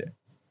 and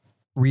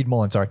Reed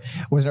Mullen,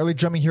 was an early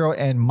drumming hero,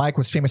 and Mike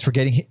was famous for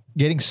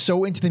getting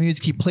so into the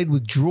music he played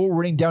with drool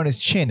running down his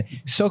chin,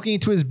 soaking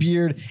into his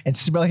beard, and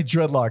smelling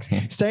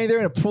dreadlocks. Standing there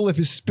in a pool of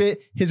his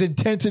spit, his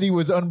intensity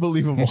was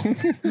unbelievable.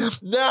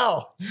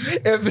 Now,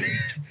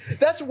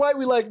 that's why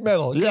we like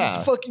metal. Yeah.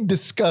 It's fucking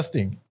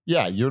disgusting.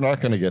 Yeah, you're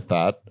not going to get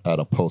that at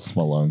a Post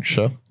Malone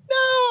show.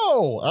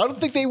 No, I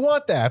don't think they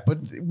want that, but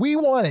we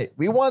want it.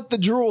 We want the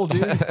drool,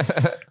 dude.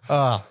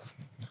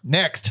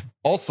 Next.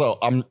 Also,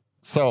 I'm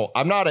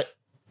not a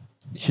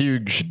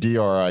huge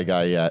DRI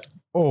guy yet.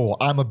 Oh,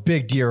 I'm a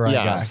big DRI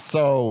guy.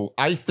 So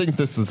I think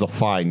this is a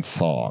fine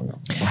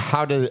song.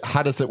 How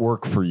does it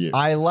work for you?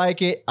 I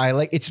like it.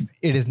 It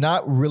is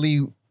not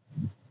really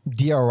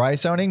DRI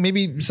sounding.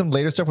 Maybe some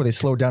later stuff where they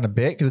slow down a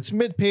bit because it's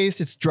mid-paced,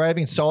 it's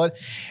driving, it's solid.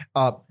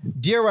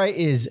 DRI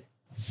is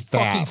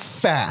fucking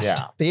fast.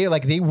 Yeah. They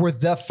were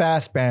the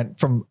fast band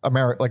from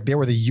America. Like they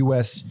were the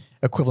US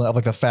equivalent of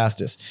like the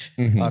fastest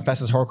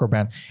hardcore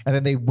band. And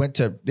then they went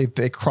to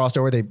they crossed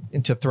over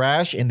into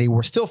thrash, and they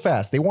were still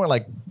fast. They weren't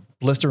like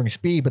blistering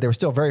speed, but they were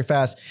still very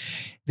fast.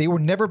 They were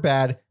never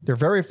bad. They're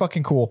very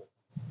fucking cool.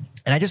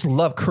 And I just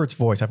love Kurt's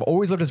voice. I've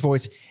always loved his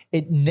voice.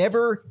 It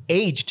never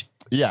aged.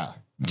 Yeah.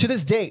 To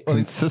this day.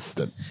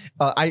 Consistent.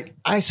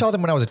 I saw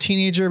them when I was a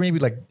teenager, maybe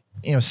like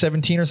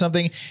 17 or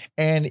something,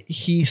 and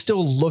he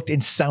still looked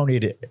and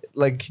sounded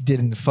like he did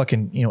in the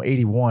fucking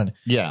 81.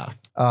 Yeah.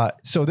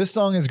 So this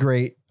song is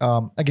great.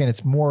 Again,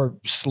 it's more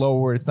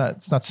slower. It's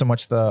not so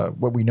much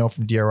what we know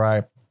from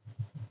DRI.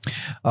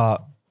 And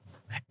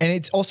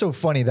it's also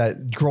funny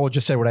that Grohl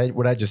just said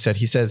what I just said.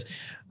 He says,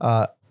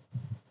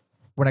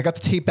 when I got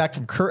the tape back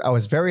from Kurt, I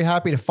was very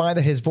happy to find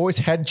that his voice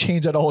hadn't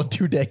changed at all in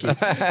 2 decades.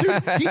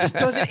 Dude, he just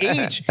doesn't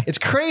age. It's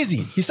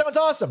crazy. He sounds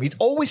awesome. He's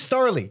always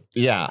Starly.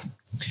 Yeah.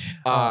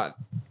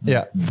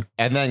 Yeah.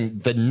 And then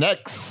the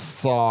next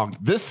song,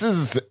 this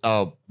is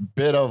a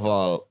bit of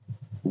a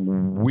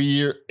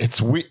weird,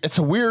 it's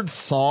a weird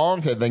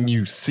song, and then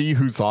you see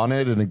who's on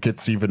it and it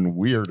gets even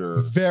weirder.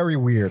 Very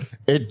weird.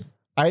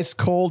 Ice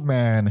Cold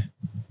Man.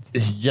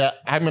 Yeah,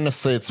 I'm gonna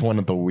say it's one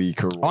of the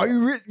weaker ones. Are you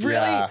really?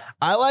 Yeah.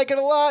 I like it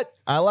a lot.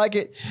 I like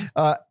it.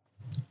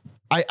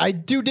 I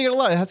do dig it a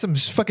lot. It has some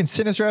fucking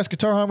sinister ass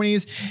guitar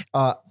harmonies.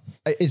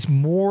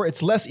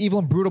 It's less evil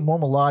and brutal, more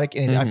melodic,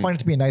 and I find it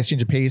to be a nice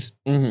change of pace.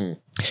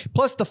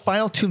 Plus, the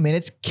final 2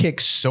 minutes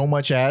kick so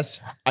much ass.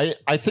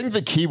 I think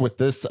the key with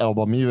this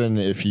album, even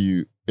if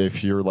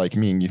you're like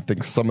me and you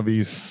think some of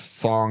these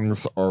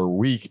songs are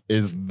weak,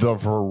 is the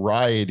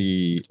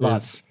variety.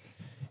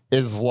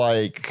 Is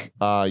like,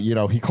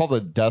 he called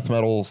it death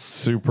metal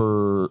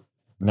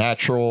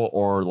supernatural,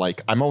 or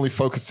like, I'm only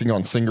focusing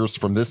on singers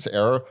from this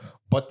era,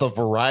 but the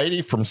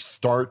variety from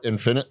start and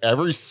finish,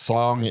 every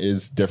song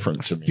is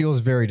different to me.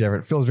 Feels very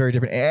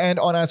different. And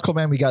on Ice Cold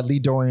Man, we got Lee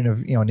Dorian of,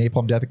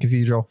 Napalm Death at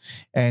Cathedral,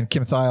 and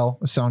Kim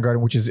Thayil of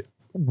Soundgarden, which is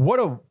what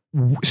a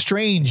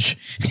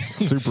strange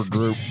super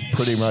group,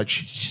 pretty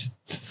much.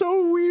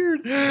 So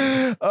weird.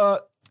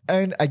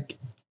 And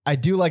I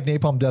do like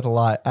Napalm Death a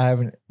lot. I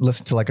haven't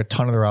listened to like a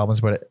ton of their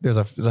albums, but there's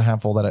a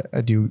handful that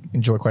I do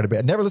enjoy quite a bit.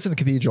 I never listened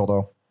to Cathedral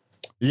though.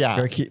 Yeah,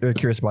 very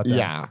curious about that.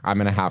 Yeah, I'm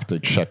gonna have to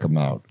check them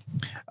out.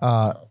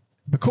 But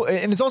cool,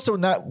 and it's also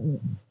not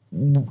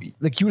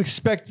like you would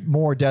expect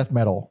more death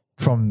metal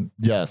from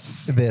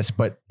this,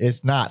 but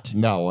it's not.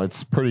 No,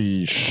 it's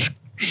pretty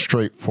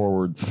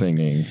straightforward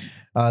singing.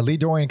 Lee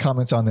Dorian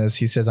comments on this.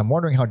 He says, I'm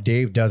wondering how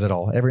Dave does it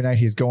all. Every night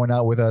he's going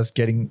out with us,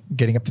 getting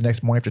up the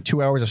next morning after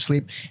 2 hours of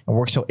sleep and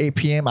works till 8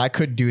 p.m. I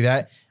couldn't do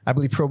that. I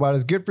believe Probot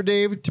is good for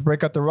Dave to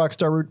break out of the rock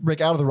star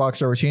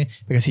routine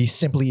because he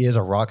simply is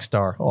a rock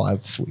star. Oh,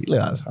 that's sweet.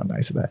 That's how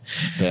nice of that.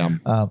 Damn.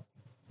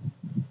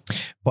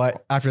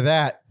 But after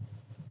that,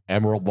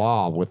 Emerald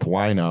Law with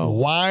Wino.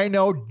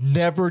 Wino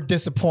never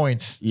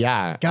disappoints.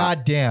 Yeah.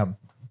 God damn.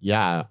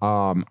 Yeah.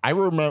 I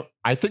remember,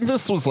 I think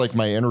this was like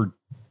my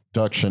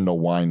introduction to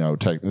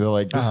Wino.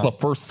 Like this is the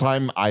first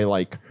time I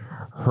like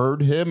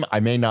heard him.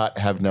 I may not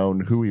have known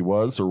who he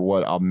was or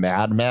what a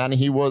madman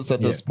he was at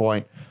this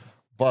point,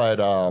 but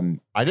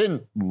I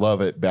didn't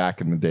love it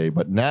back in the day.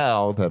 But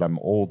now that I'm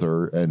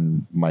older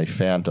and my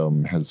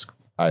fandom has,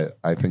 I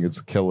think it's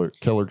a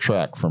killer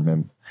track from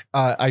him.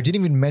 I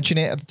didn't even mention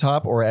it at the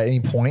top or at any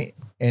point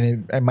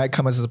and it might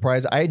come as a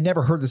surprise. I had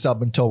never heard this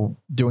album until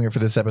doing it for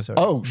this episode.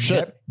 Oh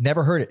shit!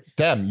 Never heard it.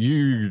 Damn,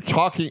 you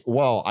talking?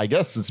 Well, I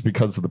guess it's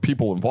because of the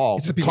people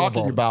involved.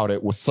 Talking about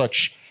it with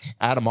such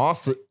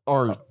animosity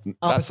or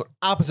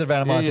opposite of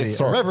animosity,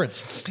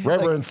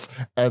 reverence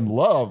and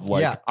love.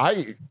 Like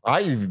I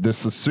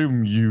just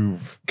assume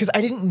because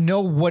I didn't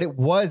know what it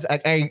was.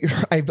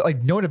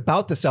 I've known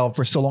about this album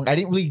for so long.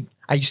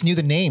 I just knew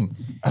the name.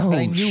 Oh, and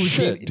I knew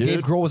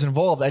Dave Grohl was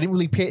involved. I didn't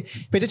really pay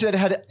attention that it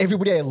had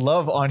everybody I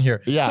love on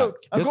here. Yeah. So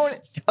I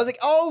was like,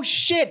 oh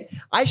shit,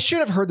 I should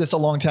have heard this a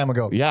long time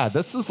ago. Yeah,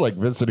 this is like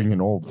visiting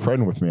an old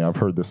friend with me. I've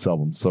heard this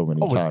album so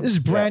many times. This is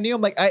brand new.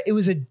 I'm like, it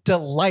was a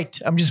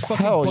delight. I'm just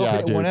fucking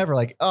bumping it whenever.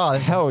 Like, oh,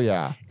 hell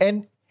yeah.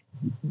 And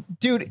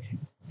dude,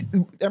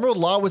 Emerald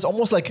Law was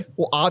almost like,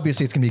 well,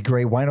 obviously it's gonna be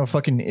great. Rhino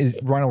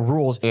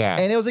rules. Yeah.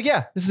 And it was like,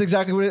 yeah, this is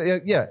exactly what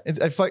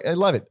I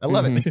love it. I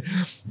love it.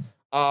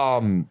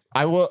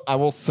 I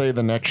will say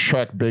the next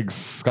track, Big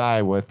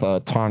Sky with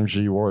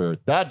Tongji Warrior.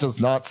 That does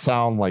not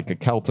sound like a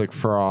Celtic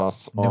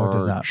Frost or it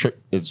does not.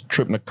 It's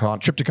Triptychon.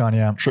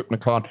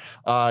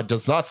 Triptychon.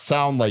 Does not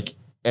sound like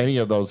any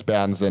of those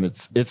bands, and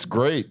it's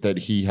great that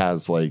he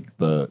has like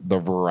the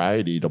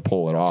variety to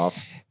pull it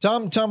off.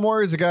 Tom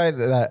Warrior is a guy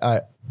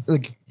that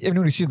like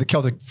everyone who sees the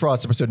Celtic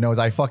Frost episode knows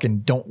I fucking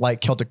don't like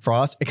Celtic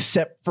Frost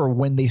except for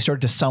when they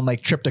start to sound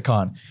like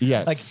Triptychon.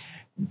 Yes. Like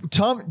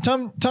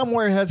Tom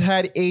Warrior has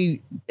had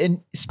a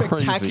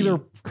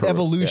spectacular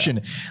evolution.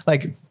 Yeah.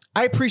 Like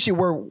I appreciate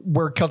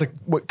what Celtic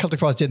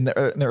Frost did in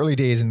the early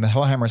days and the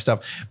Hellhammer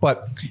stuff,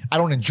 but I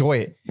don't enjoy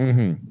it.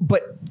 Mm-hmm.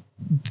 But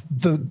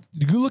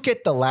you look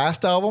at the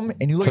last album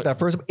and you look at that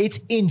first album, it's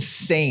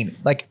insane.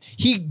 Like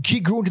he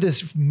grew into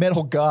this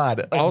metal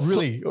god.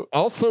 Like,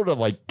 also to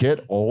like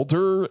get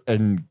older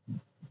and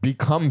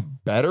become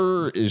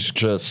better is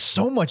just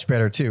so much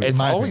better too.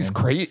 It's always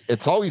great.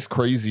 It's always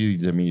crazy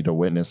to me to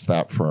witness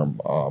that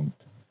from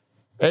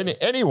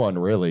anyone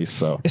really.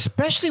 So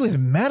especially with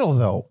metal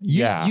though,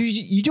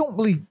 you don't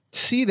really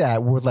see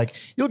that where like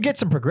you'll get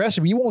some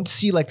progression, but you won't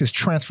see like this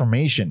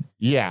transformation.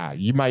 Yeah,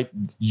 you might.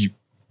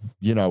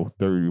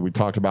 We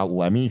talked about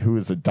Lemmy, who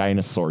is a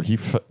dinosaur. He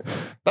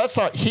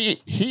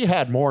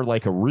had more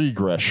like a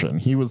regression.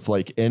 He was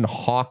like in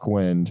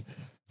Hawkwind.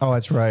 Oh,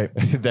 that's right.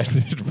 That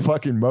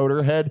fucking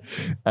Motorhead.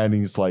 And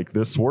he's like,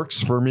 this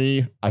works for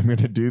me. I'm going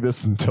to do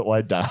this until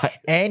I die.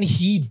 And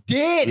he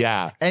did.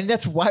 Yeah. And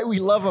that's why we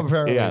love him,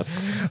 apparently.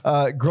 Yes.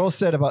 Grohl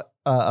said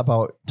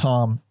about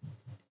Tom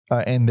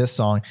in this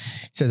song.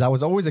 He says, I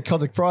was always a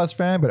Celtic Frost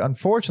fan, but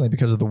unfortunately,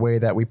 because of the way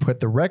that we put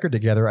the record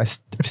together, I've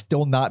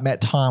still not met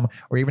Tom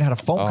or even had a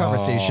phone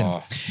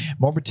conversation.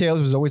 Morbid Tales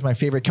was always my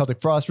favorite Celtic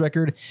Frost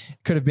record.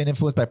 Could have been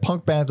influenced by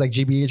punk bands like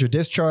GBH or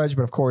Discharge,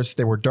 but of course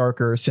they were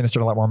darker, sinister,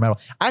 and a lot more metal.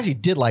 I actually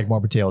did like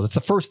Morbid Tales. It's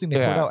the first thing they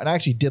put out, and I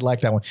actually did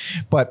like that one.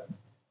 But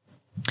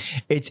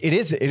it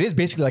is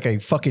basically like a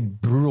fucking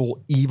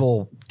brutal,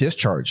 evil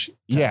Discharge.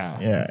 Yeah.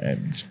 Yeah.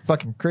 It's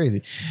fucking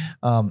crazy.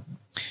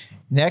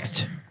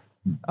 Next,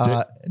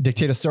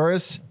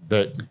 Dictatosaurus.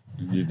 That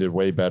you did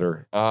way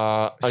better.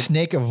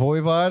 Snake of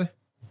Voivod.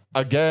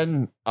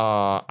 Again,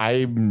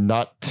 I'm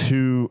not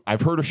too.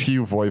 I've heard a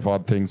few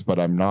Voivod things, but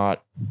I'm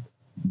not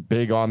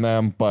big on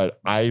them. But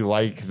I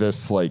like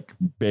this like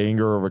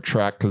banger of a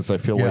track because I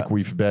feel like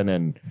we've been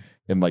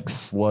in like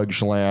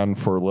sludge land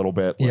for a little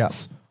bit.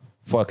 Let's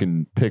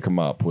fucking pick them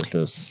up with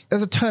this.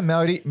 There's a ton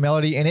of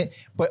melody in it,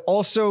 but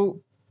also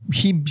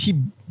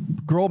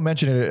Grohl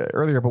mentioned it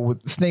earlier, but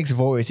with Snake's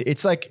voice,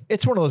 it's like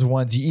it's one of those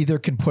ones you either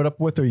can put up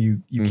with or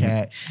you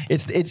can't.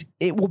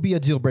 It will be a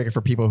deal breaker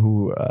for people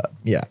who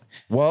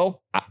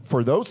Well,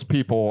 for those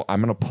people, I'm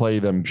gonna play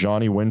them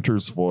Johnny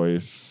Winter's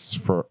voice.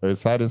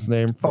 Is that his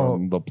name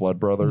from the Blood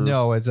Brothers?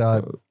 No, it's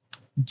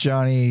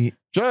Johnny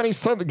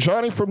from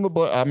the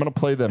Blood. I'm gonna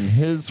play them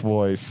his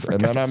voice,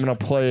 and then I'm gonna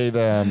play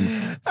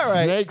them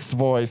Snake's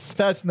voice.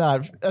 They're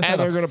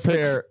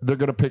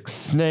gonna pick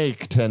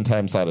Snake 10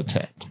 times out of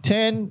 10.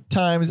 10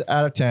 times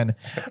out of 10.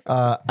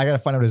 I gotta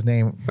find out his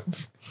name.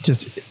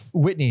 Just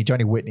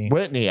Johnny Whitney.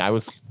 Whitney. I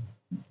was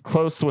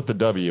close with the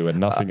W and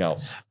nothing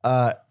else.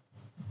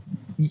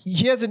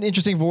 He has an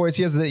interesting voice.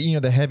 He has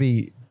the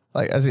heavy,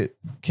 like, as a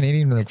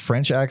Canadian, like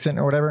French accent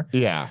or whatever.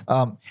 Yeah.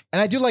 And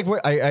I do like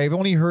what I've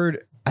only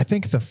heard, I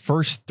think, the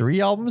first 3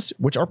 albums,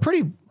 which are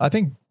pretty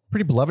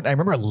beloved. I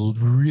remember I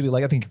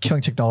really I think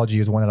Killing Technology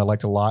is one that I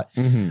liked a lot.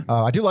 Mm-hmm.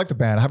 I do like the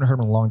band. I haven't heard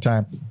them in a long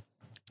time.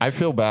 I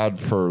feel bad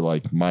for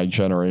like my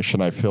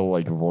generation. I feel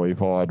like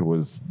Voivod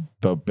was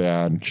the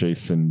band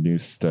Jason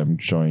Newsted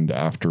joined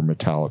after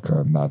Metallica,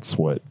 and that's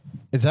what.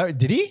 Is that,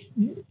 did he?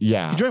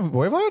 Yeah. He joined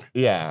Voivod?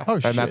 Yeah. Oh,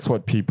 shit. And that's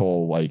what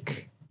people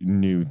like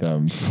knew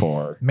them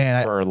for.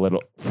 Man,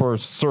 for a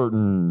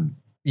certain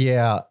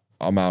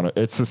amount of,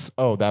 it's just,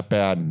 that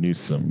band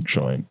Newsted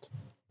joined.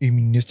 You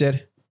mean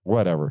Newsted?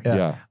 Whatever.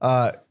 Yeah.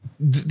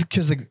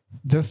 Because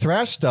the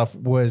thrash stuff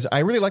was, I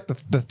really liked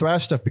the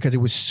thrash stuff because it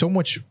was so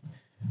much,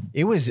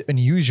 it was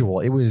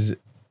unusual. It was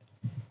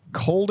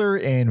colder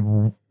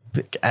and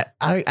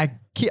I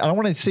don't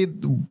want to say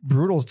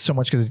brutal so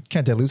much because it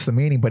kind of dilutes the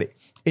meaning, but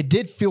it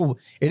didn't feel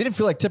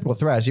like typical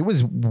thrash. It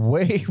was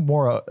way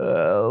more it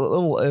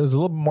was a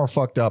little bit more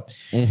fucked up.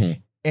 Mm-hmm.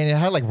 And it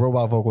had like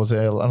robot vocals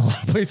in a lot of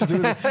places.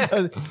 It was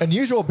an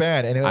unusual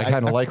band. And I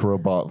kind of like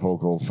robot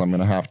vocals. I'm going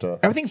to have to.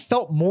 Everything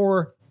felt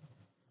more,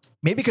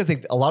 maybe because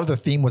a lot of the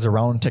theme was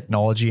around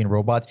technology and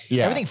robots.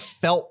 Yeah. Everything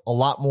felt a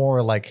lot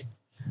more like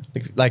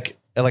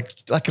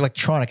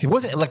electronic. It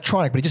wasn't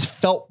electronic, but it just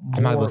felt more. I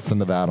might listen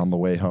to that on the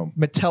way home.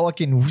 Metallic,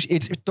 and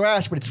it's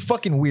thrash, but it's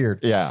fucking weird.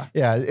 Yeah.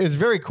 Yeah. It's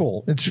very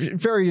cool. It's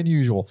very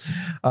unusual.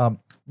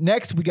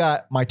 Next, we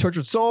got My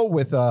Tortured Soul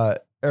with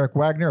Eric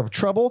Wagner of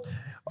Trouble.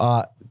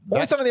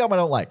 Only song of the album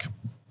I don't like.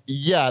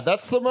 Yeah,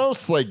 that's the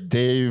most like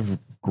Dave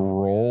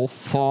Grohl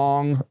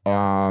song.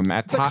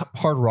 It's like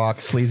hard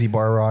rock, sleazy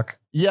bar rock.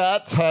 Yeah,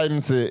 at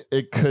times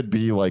it could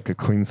be like a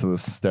Queens of the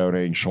Stone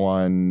Age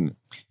one.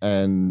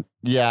 And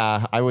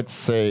yeah, I would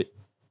say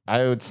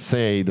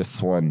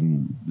this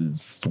one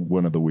is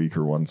one of the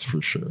weaker ones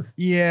for sure.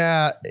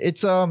 Yeah,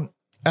 it's I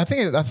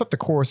thought the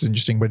chorus was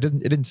interesting, but it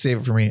didn't save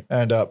it for me.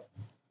 And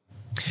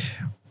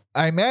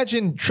I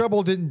imagine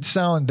Trouble didn't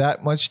sound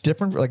that much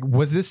different. Like,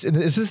 is this,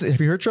 have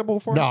you heard Trouble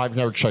before? No, I've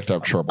never checked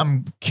out Trouble.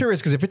 I'm curious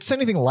because if it's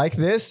anything like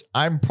this,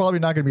 I'm probably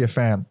not going to be a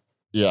fan.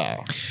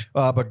 Yeah.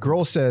 But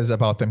Grohl says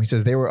about them, he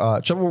says they were,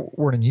 Trouble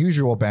were an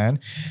unusual band.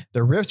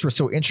 Their riffs were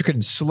so intricate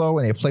and slow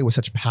and they played with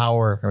such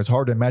power. It was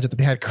hard to imagine that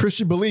they had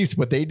Christian beliefs,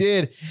 but they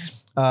did.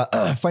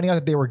 Finding out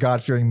that they were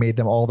God-fearing made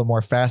them all the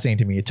more fascinating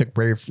to me. It took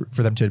bravery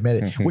for them to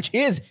admit it, which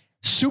is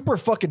super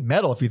fucking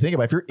metal if you think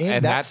about it. If you're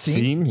in that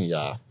scene,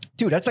 yeah.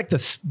 Dude, that's like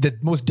the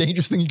most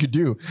dangerous thing you could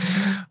do.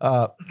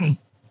 But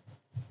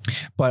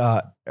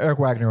Eric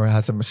Wagner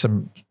has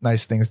some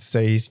nice things to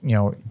say. He's, he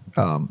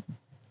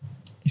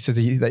says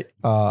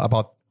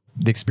about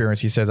the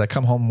experience. He says, I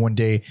come home one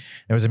day,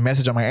 there was a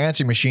message on my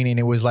answering machine, and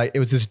it was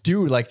this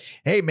dude like,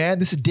 hey man,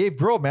 this is Dave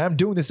Grohl, man. I'm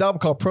doing this album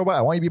called Probot.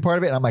 I want you to be part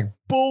of it. And I'm like,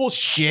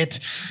 bullshit.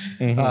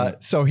 Mm-hmm.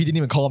 So he didn't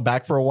even call him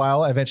back for a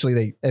while.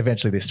 Eventually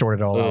they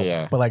sorted it all out.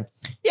 Yeah. But like,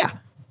 yeah.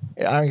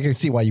 I can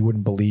see why you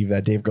wouldn't believe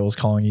that Dave Grohl's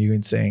calling you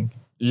and saying,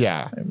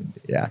 yeah.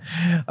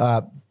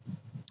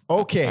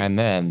 Okay. And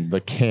then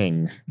the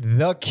king.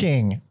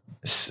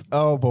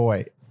 Oh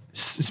boy.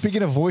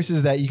 Speaking of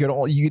voices that you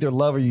either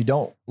love or you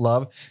don't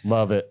love.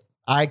 Love it.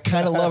 I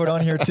kind of love it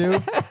on here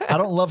too. I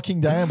don't love King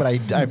Diamond, but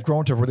I've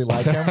grown to really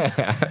like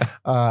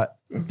him.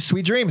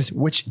 Sweet Dreams,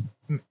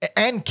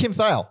 and Kim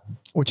Thayil,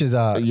 which is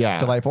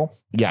delightful.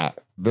 Yeah.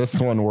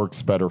 This one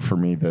works better for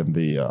me than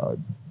the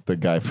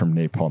guy from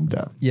Napalm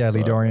Death. Yeah,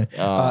 Lee Dorian.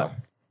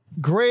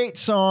 Great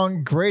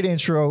song, great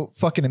intro,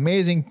 fucking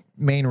amazing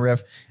main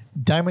riff.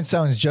 Diamond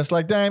sounds just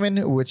like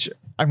Diamond, which,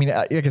 I mean,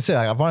 like I said,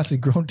 I've honestly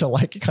grown to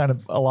like it kind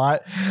of a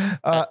lot.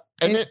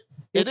 And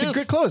it's a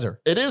good closer.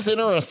 It is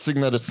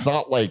interesting that it's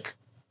not like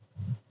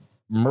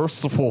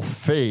Merciful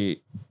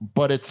Fate,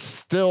 but it's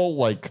still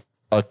like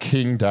a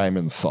King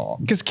Diamond song.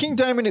 Because King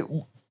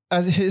Diamond,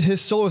 as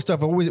his solo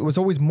stuff, was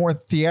always more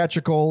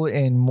theatrical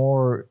and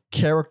more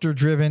character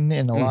driven,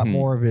 and a lot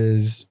more of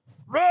his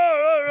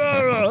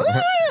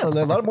a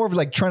lot more of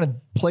like trying to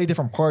play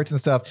different parts and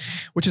stuff,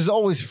 which is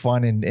always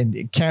fun and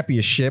campy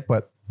as shit.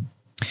 But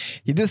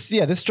this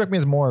struck me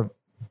as more of,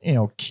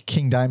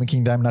 King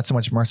Diamond, not so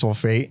much Merciful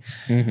Fate,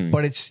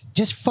 but it's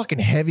just fucking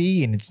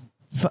heavy and it's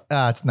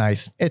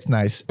nice. It's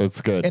nice.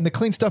 It's good. And the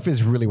clean stuff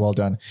is really well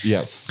done.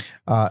 Yes.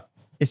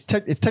 It's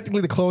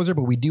technically the closer,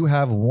 but we do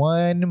have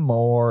one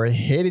more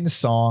hidden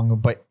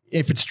song, but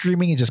if it's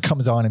streaming, it just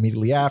comes on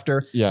immediately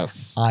after.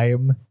 Yes. I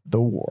Am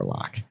the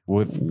Warlock.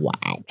 With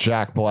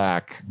Jack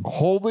Black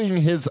holding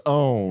his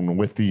own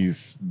with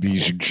these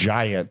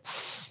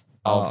giants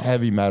of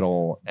heavy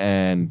metal,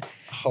 and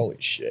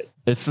holy shit.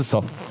 It's just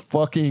a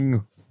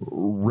fucking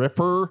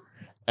ripper,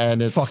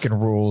 and it's fucking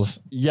rules.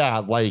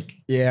 Yeah,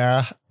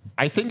 yeah.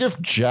 I think if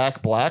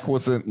Jack Black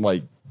wasn't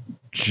like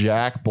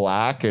Jack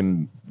Black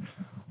and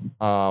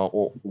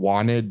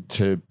wanted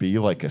to be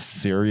like a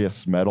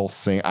serious metal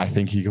singer, I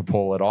think he could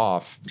pull it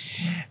off.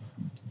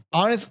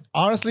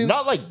 Honestly,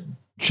 not like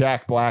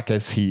Jack Black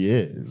as he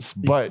is,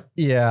 but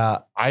yeah,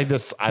 I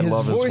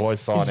love his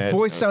voice on it.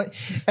 Voice sound,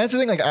 and that's the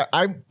thing. Like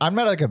I'm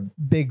not like a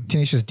big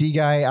Tenacious D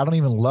guy. I don't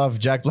even love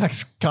Jack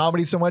Black's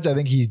comedy so much. I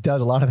think he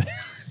does a lot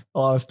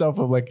of stuff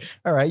of like,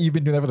 all right, you've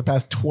been doing that for the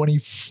past 20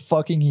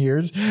 fucking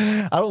years.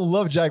 I don't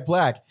love Jack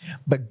Black,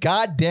 but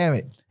god damn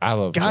it, I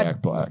love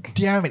Jack Black.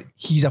 Damn it,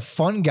 he's a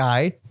fun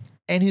guy,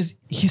 and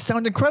he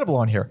sounds incredible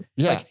on here.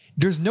 Yeah, like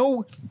there's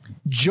no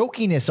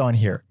jokiness on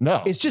here.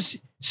 No, it's just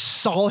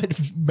solid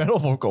metal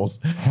vocals.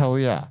 Hell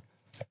yeah,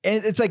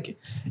 and it's like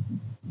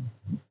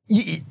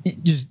you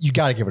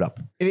got to give it up.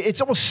 It's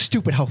almost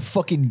stupid how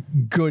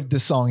fucking good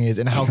this song is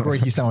and how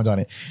great he sounds on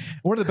it.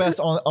 One of the best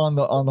on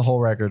the whole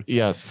record.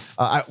 Yes.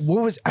 I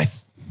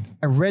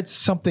read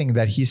something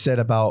that he said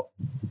about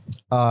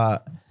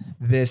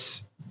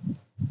this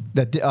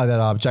that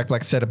Jack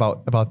Black said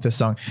about this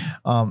song.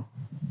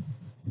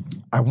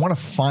 I want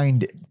to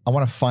find it. I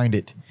don't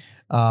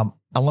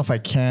know if I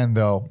can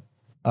though.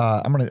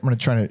 I'm gonna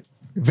try to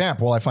Vamp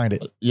while I find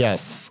it.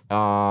 Yes.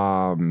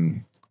 Overall,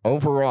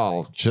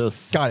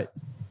 just got it.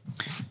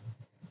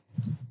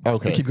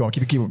 Okay. Keep going.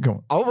 Keep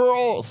going.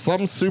 Overall,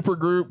 some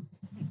supergroup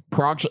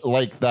project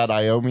like that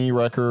Iommi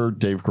record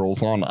Dave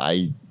Grohl's on,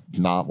 I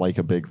not like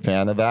a big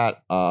fan of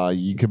that.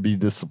 You could be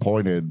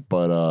disappointed,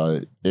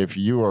 but if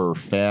you are a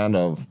fan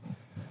of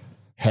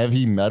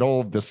heavy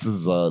metal, this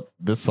is a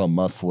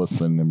must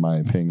listen in my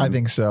opinion. I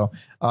think so.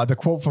 The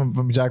quote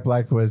from Jack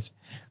Black was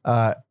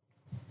after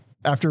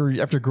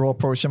Grohl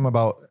approached him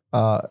about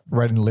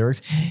writing the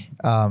lyrics,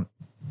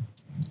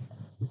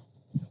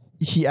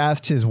 he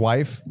asked his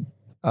wife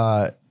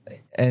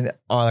and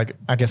like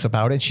I guess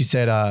about it. She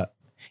said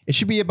it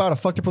should be about a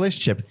fucked up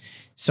relationship.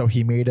 So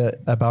he made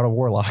it about a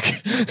warlock.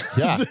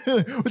 Yeah.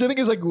 Which I think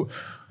is like, all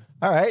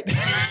right.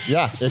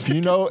 Yeah. If you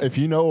know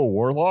a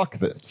warlock,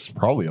 that's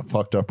probably a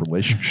fucked up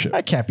relationship.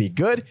 That can't be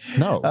good.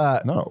 No.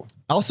 No.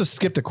 I also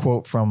skipped a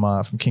quote from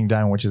King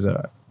Diamond, which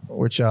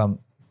I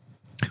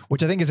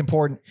think is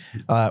important,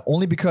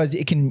 only because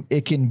it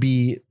can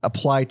be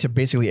applied to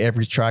basically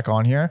every track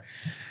on here.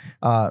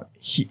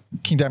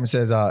 King Diamond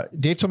says,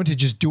 Dave told me to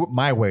just do it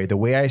my way, the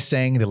way I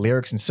sang, the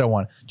lyrics, and so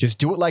on. Just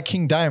do it like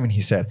King Diamond, he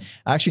said.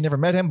 I actually never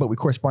met him, but we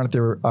corresponded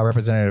through a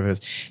representative of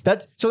his.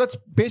 That's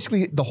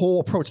basically the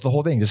whole approach, the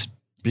whole thing. Just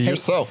be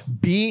yourself.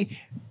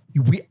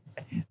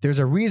 There's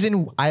a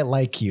reason I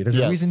like you. There's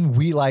a reason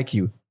we like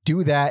you.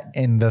 Do that,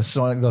 and the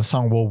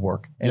song will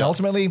work. And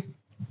ultimately,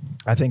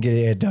 I think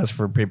it does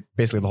for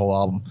basically the whole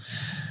album.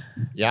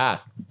 Yeah.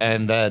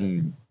 And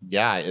then,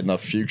 in the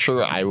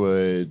future,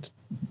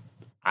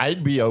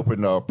 I'd be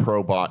open to a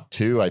Probot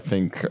too. I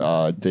think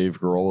Dave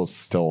Grohl is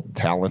still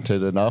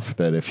talented enough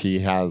that if he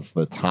has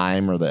the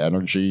time or the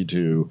energy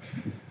to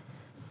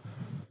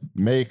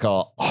make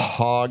a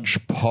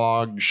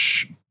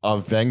hodgepodge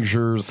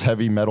Avengers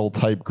heavy metal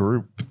type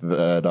group,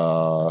 that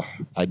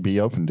I'd be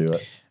open to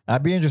it.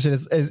 I'd be interested,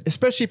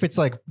 especially if it's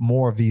like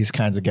more of these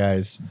kinds of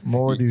guys,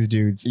 more of these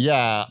dudes.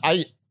 Yeah,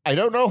 I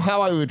don't know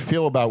how I would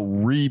feel about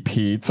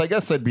repeats. I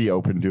guess I'd be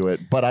open to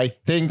it, but I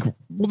think...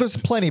 Well, there's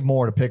plenty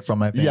more to pick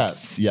from, I think.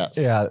 Yes. Yeah,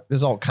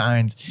 there's all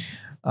kinds.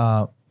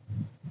 I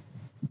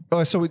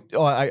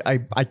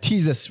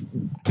tease this...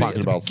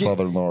 Talking about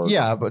Southern Lord.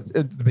 Yeah, but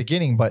at the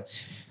beginning, but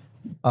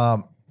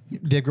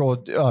Dave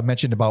Grohl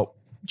mentioned about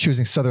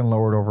choosing Southern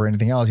Lord over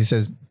anything else. He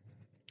says,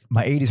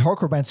 my 80s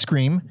hardcore band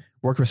Scream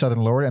worked with Southern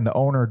Lord, and the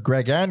owner,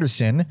 Greg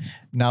Anderson,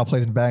 now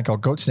plays in a band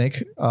called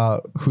Goatsnake,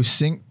 whose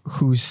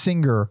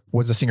singer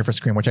was the singer for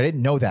Scream, which I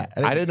didn't know that.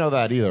 I didn't know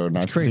that either, and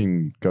I've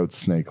seen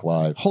Goatsnake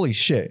live. Holy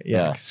shit,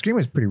 yeah. Scream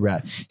was pretty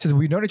rad. He says,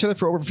 we've known each other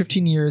for over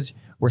 15 years.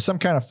 We're some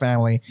kind of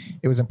family.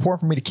 It was important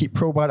for me to keep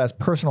Probot as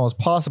personal as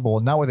possible,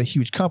 not with a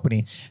huge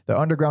company. The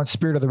underground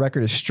spirit of the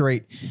record is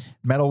straight.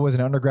 Metal was an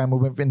underground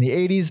movement in the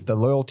 80s. The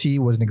loyalty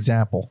was an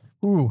example.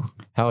 Ooh.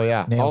 Hell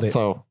yeah.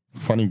 Also...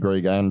 funny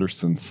Greg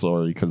Anderson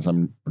story, because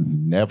I'm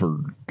never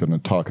gonna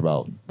talk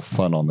about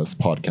Sun on this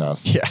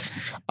podcast. Yeah.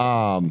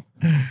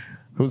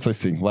 Who was I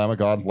seeing? Lamb of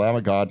God.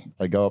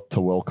 I go up to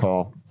Will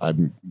Call.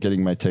 I'm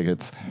getting my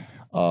tickets.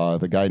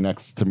 The guy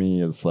next to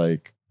me is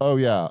like, "Oh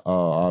yeah,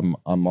 I'm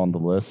on the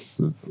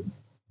list. It's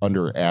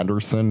under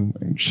Anderson."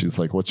 And she's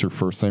like, "What's your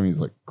first name?" He's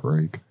like,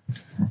 "Greg."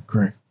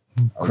 Greg.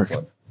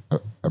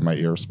 And my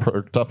ears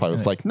perked up. I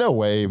was like, no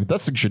way.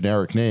 That's a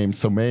generic name.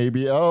 So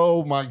maybe,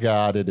 oh my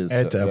God, it is.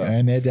 It's him.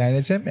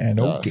 And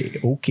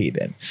okay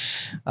then.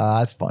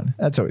 That's fun.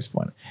 That's always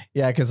fun.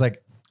 Yeah. Cause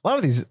like a lot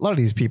of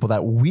these people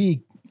that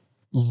we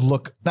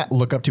not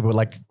look up to, but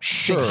like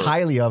think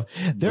highly of,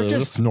 they're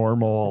just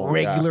normal,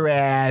 regular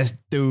ass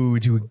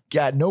dudes who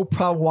got no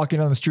problem walking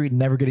down the street and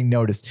never getting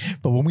noticed.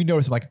 But when we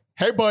notice, I'm like,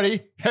 hey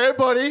buddy.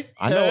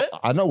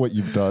 I know what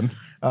you've done.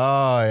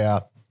 Oh yeah.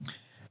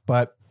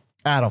 But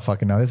I don't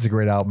fucking know. This is a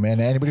great album,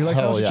 man. Anybody who likes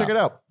it should check it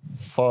out.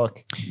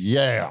 Fuck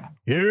yeah.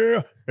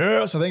 Yeah.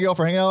 So thank you all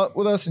for hanging out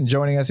with us and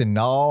joining us and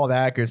all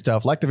that good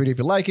stuff. Like the video if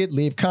you like it.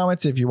 Leave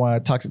comments if you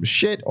want to talk some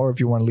shit, or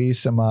if you want to leave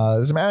some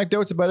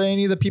anecdotes about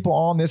any of the people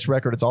on this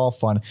record. It's all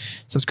fun.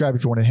 Subscribe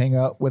if you want to hang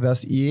out with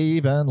us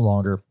even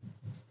longer.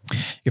 You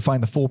can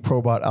find the full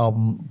Probot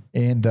album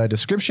in the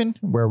description,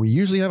 where we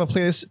usually have a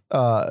playlist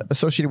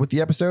associated with the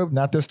episode.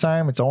 Not this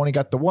time. It's only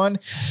got the one.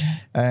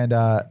 And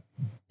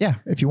yeah,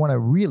 if you want to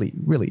really,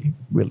 really,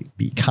 really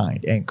be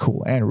kind and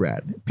cool and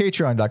rad,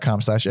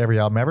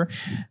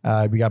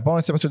 patreon.com/everyalbumever. We got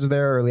bonus episodes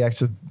there, early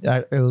access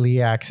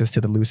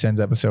to the Loose Ends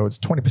episodes,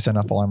 20%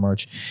 off all our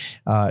merch.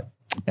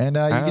 And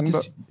you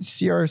get to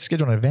see our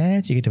schedule in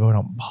advance. You get to vote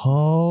on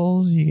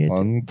polls. You get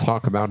to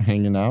talk about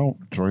hanging out.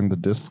 Join the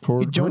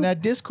Discord. You join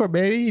that Discord,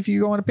 baby. If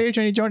you go on a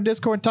Patreon, you join the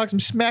Discord and talk some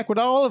smack with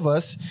all of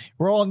us.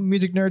 We're all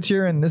music nerds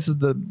here, and this is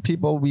the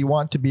people we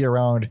want to be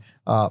around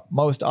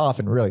most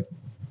often, really.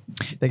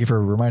 Thank you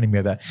for reminding me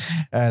of that.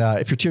 And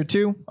if you're tier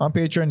 2 on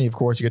Patreon, of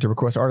course, you get to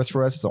request artists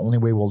for us. It's the only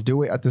way we'll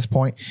do it at this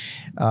point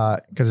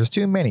because there's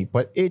too many,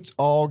 but it's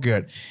all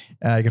good.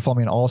 You can follow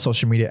me on all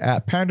social media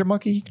at Panda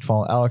Monkey. You can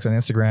follow Alex on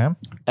Instagram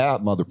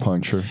at Mother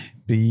Puncture.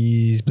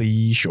 Please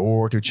be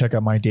sure to check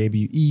out my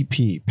debut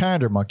EP,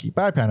 Panda Monkey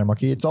by Panda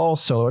Monkey. It's all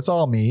solo. It's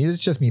all me.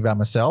 It's just me by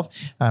myself.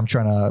 I'm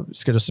trying to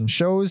schedule some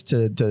shows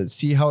to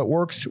see how it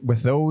works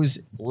with those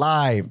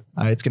live.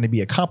 It's going to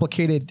be a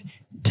complicated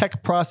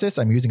tech process.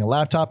 I'm using a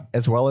laptop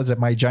as well as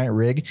my giant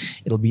rig.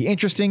 It'll be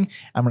interesting.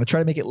 I'm going to try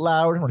to make it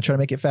loud. I'm going to try to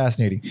make it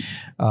fascinating.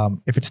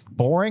 If it's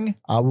boring,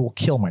 I will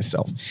kill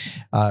myself.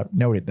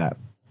 Noted that.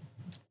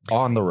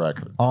 On the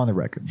record. On the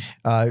record.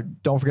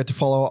 Don't forget to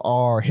follow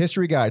our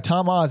history guy,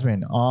 Tom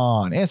Osmond,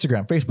 on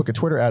Instagram, Facebook, and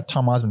Twitter at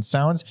Tom Osmond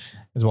Sounds,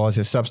 as well as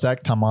his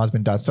Substack,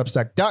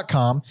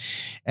 tomosmond.substack.com,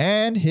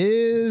 and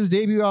his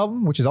debut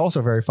album, which is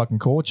also very fucking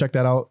cool. Check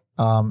that out.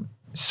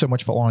 So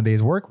Much for All in a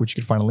Day's Work, which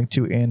you can find a link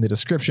to in the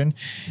description,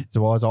 as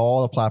well as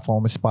all the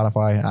platforms,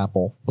 Spotify,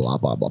 Apple, blah,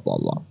 blah, blah, blah,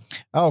 blah.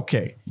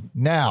 Okay,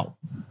 now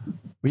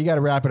we got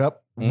to wrap it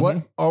up. Mm-hmm.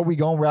 What are we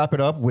going to wrap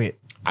it up with?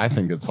 I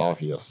think it's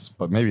obvious,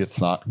 but maybe it's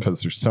not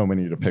because there's so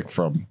many to pick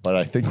from. But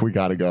I think we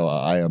got to go.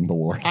 I Am the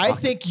Warlock. I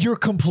think you're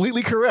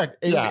completely correct.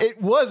 It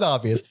was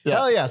obvious. Yeah.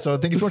 Hell yeah. So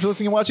thank you so much for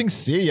listening and watching.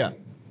 See ya.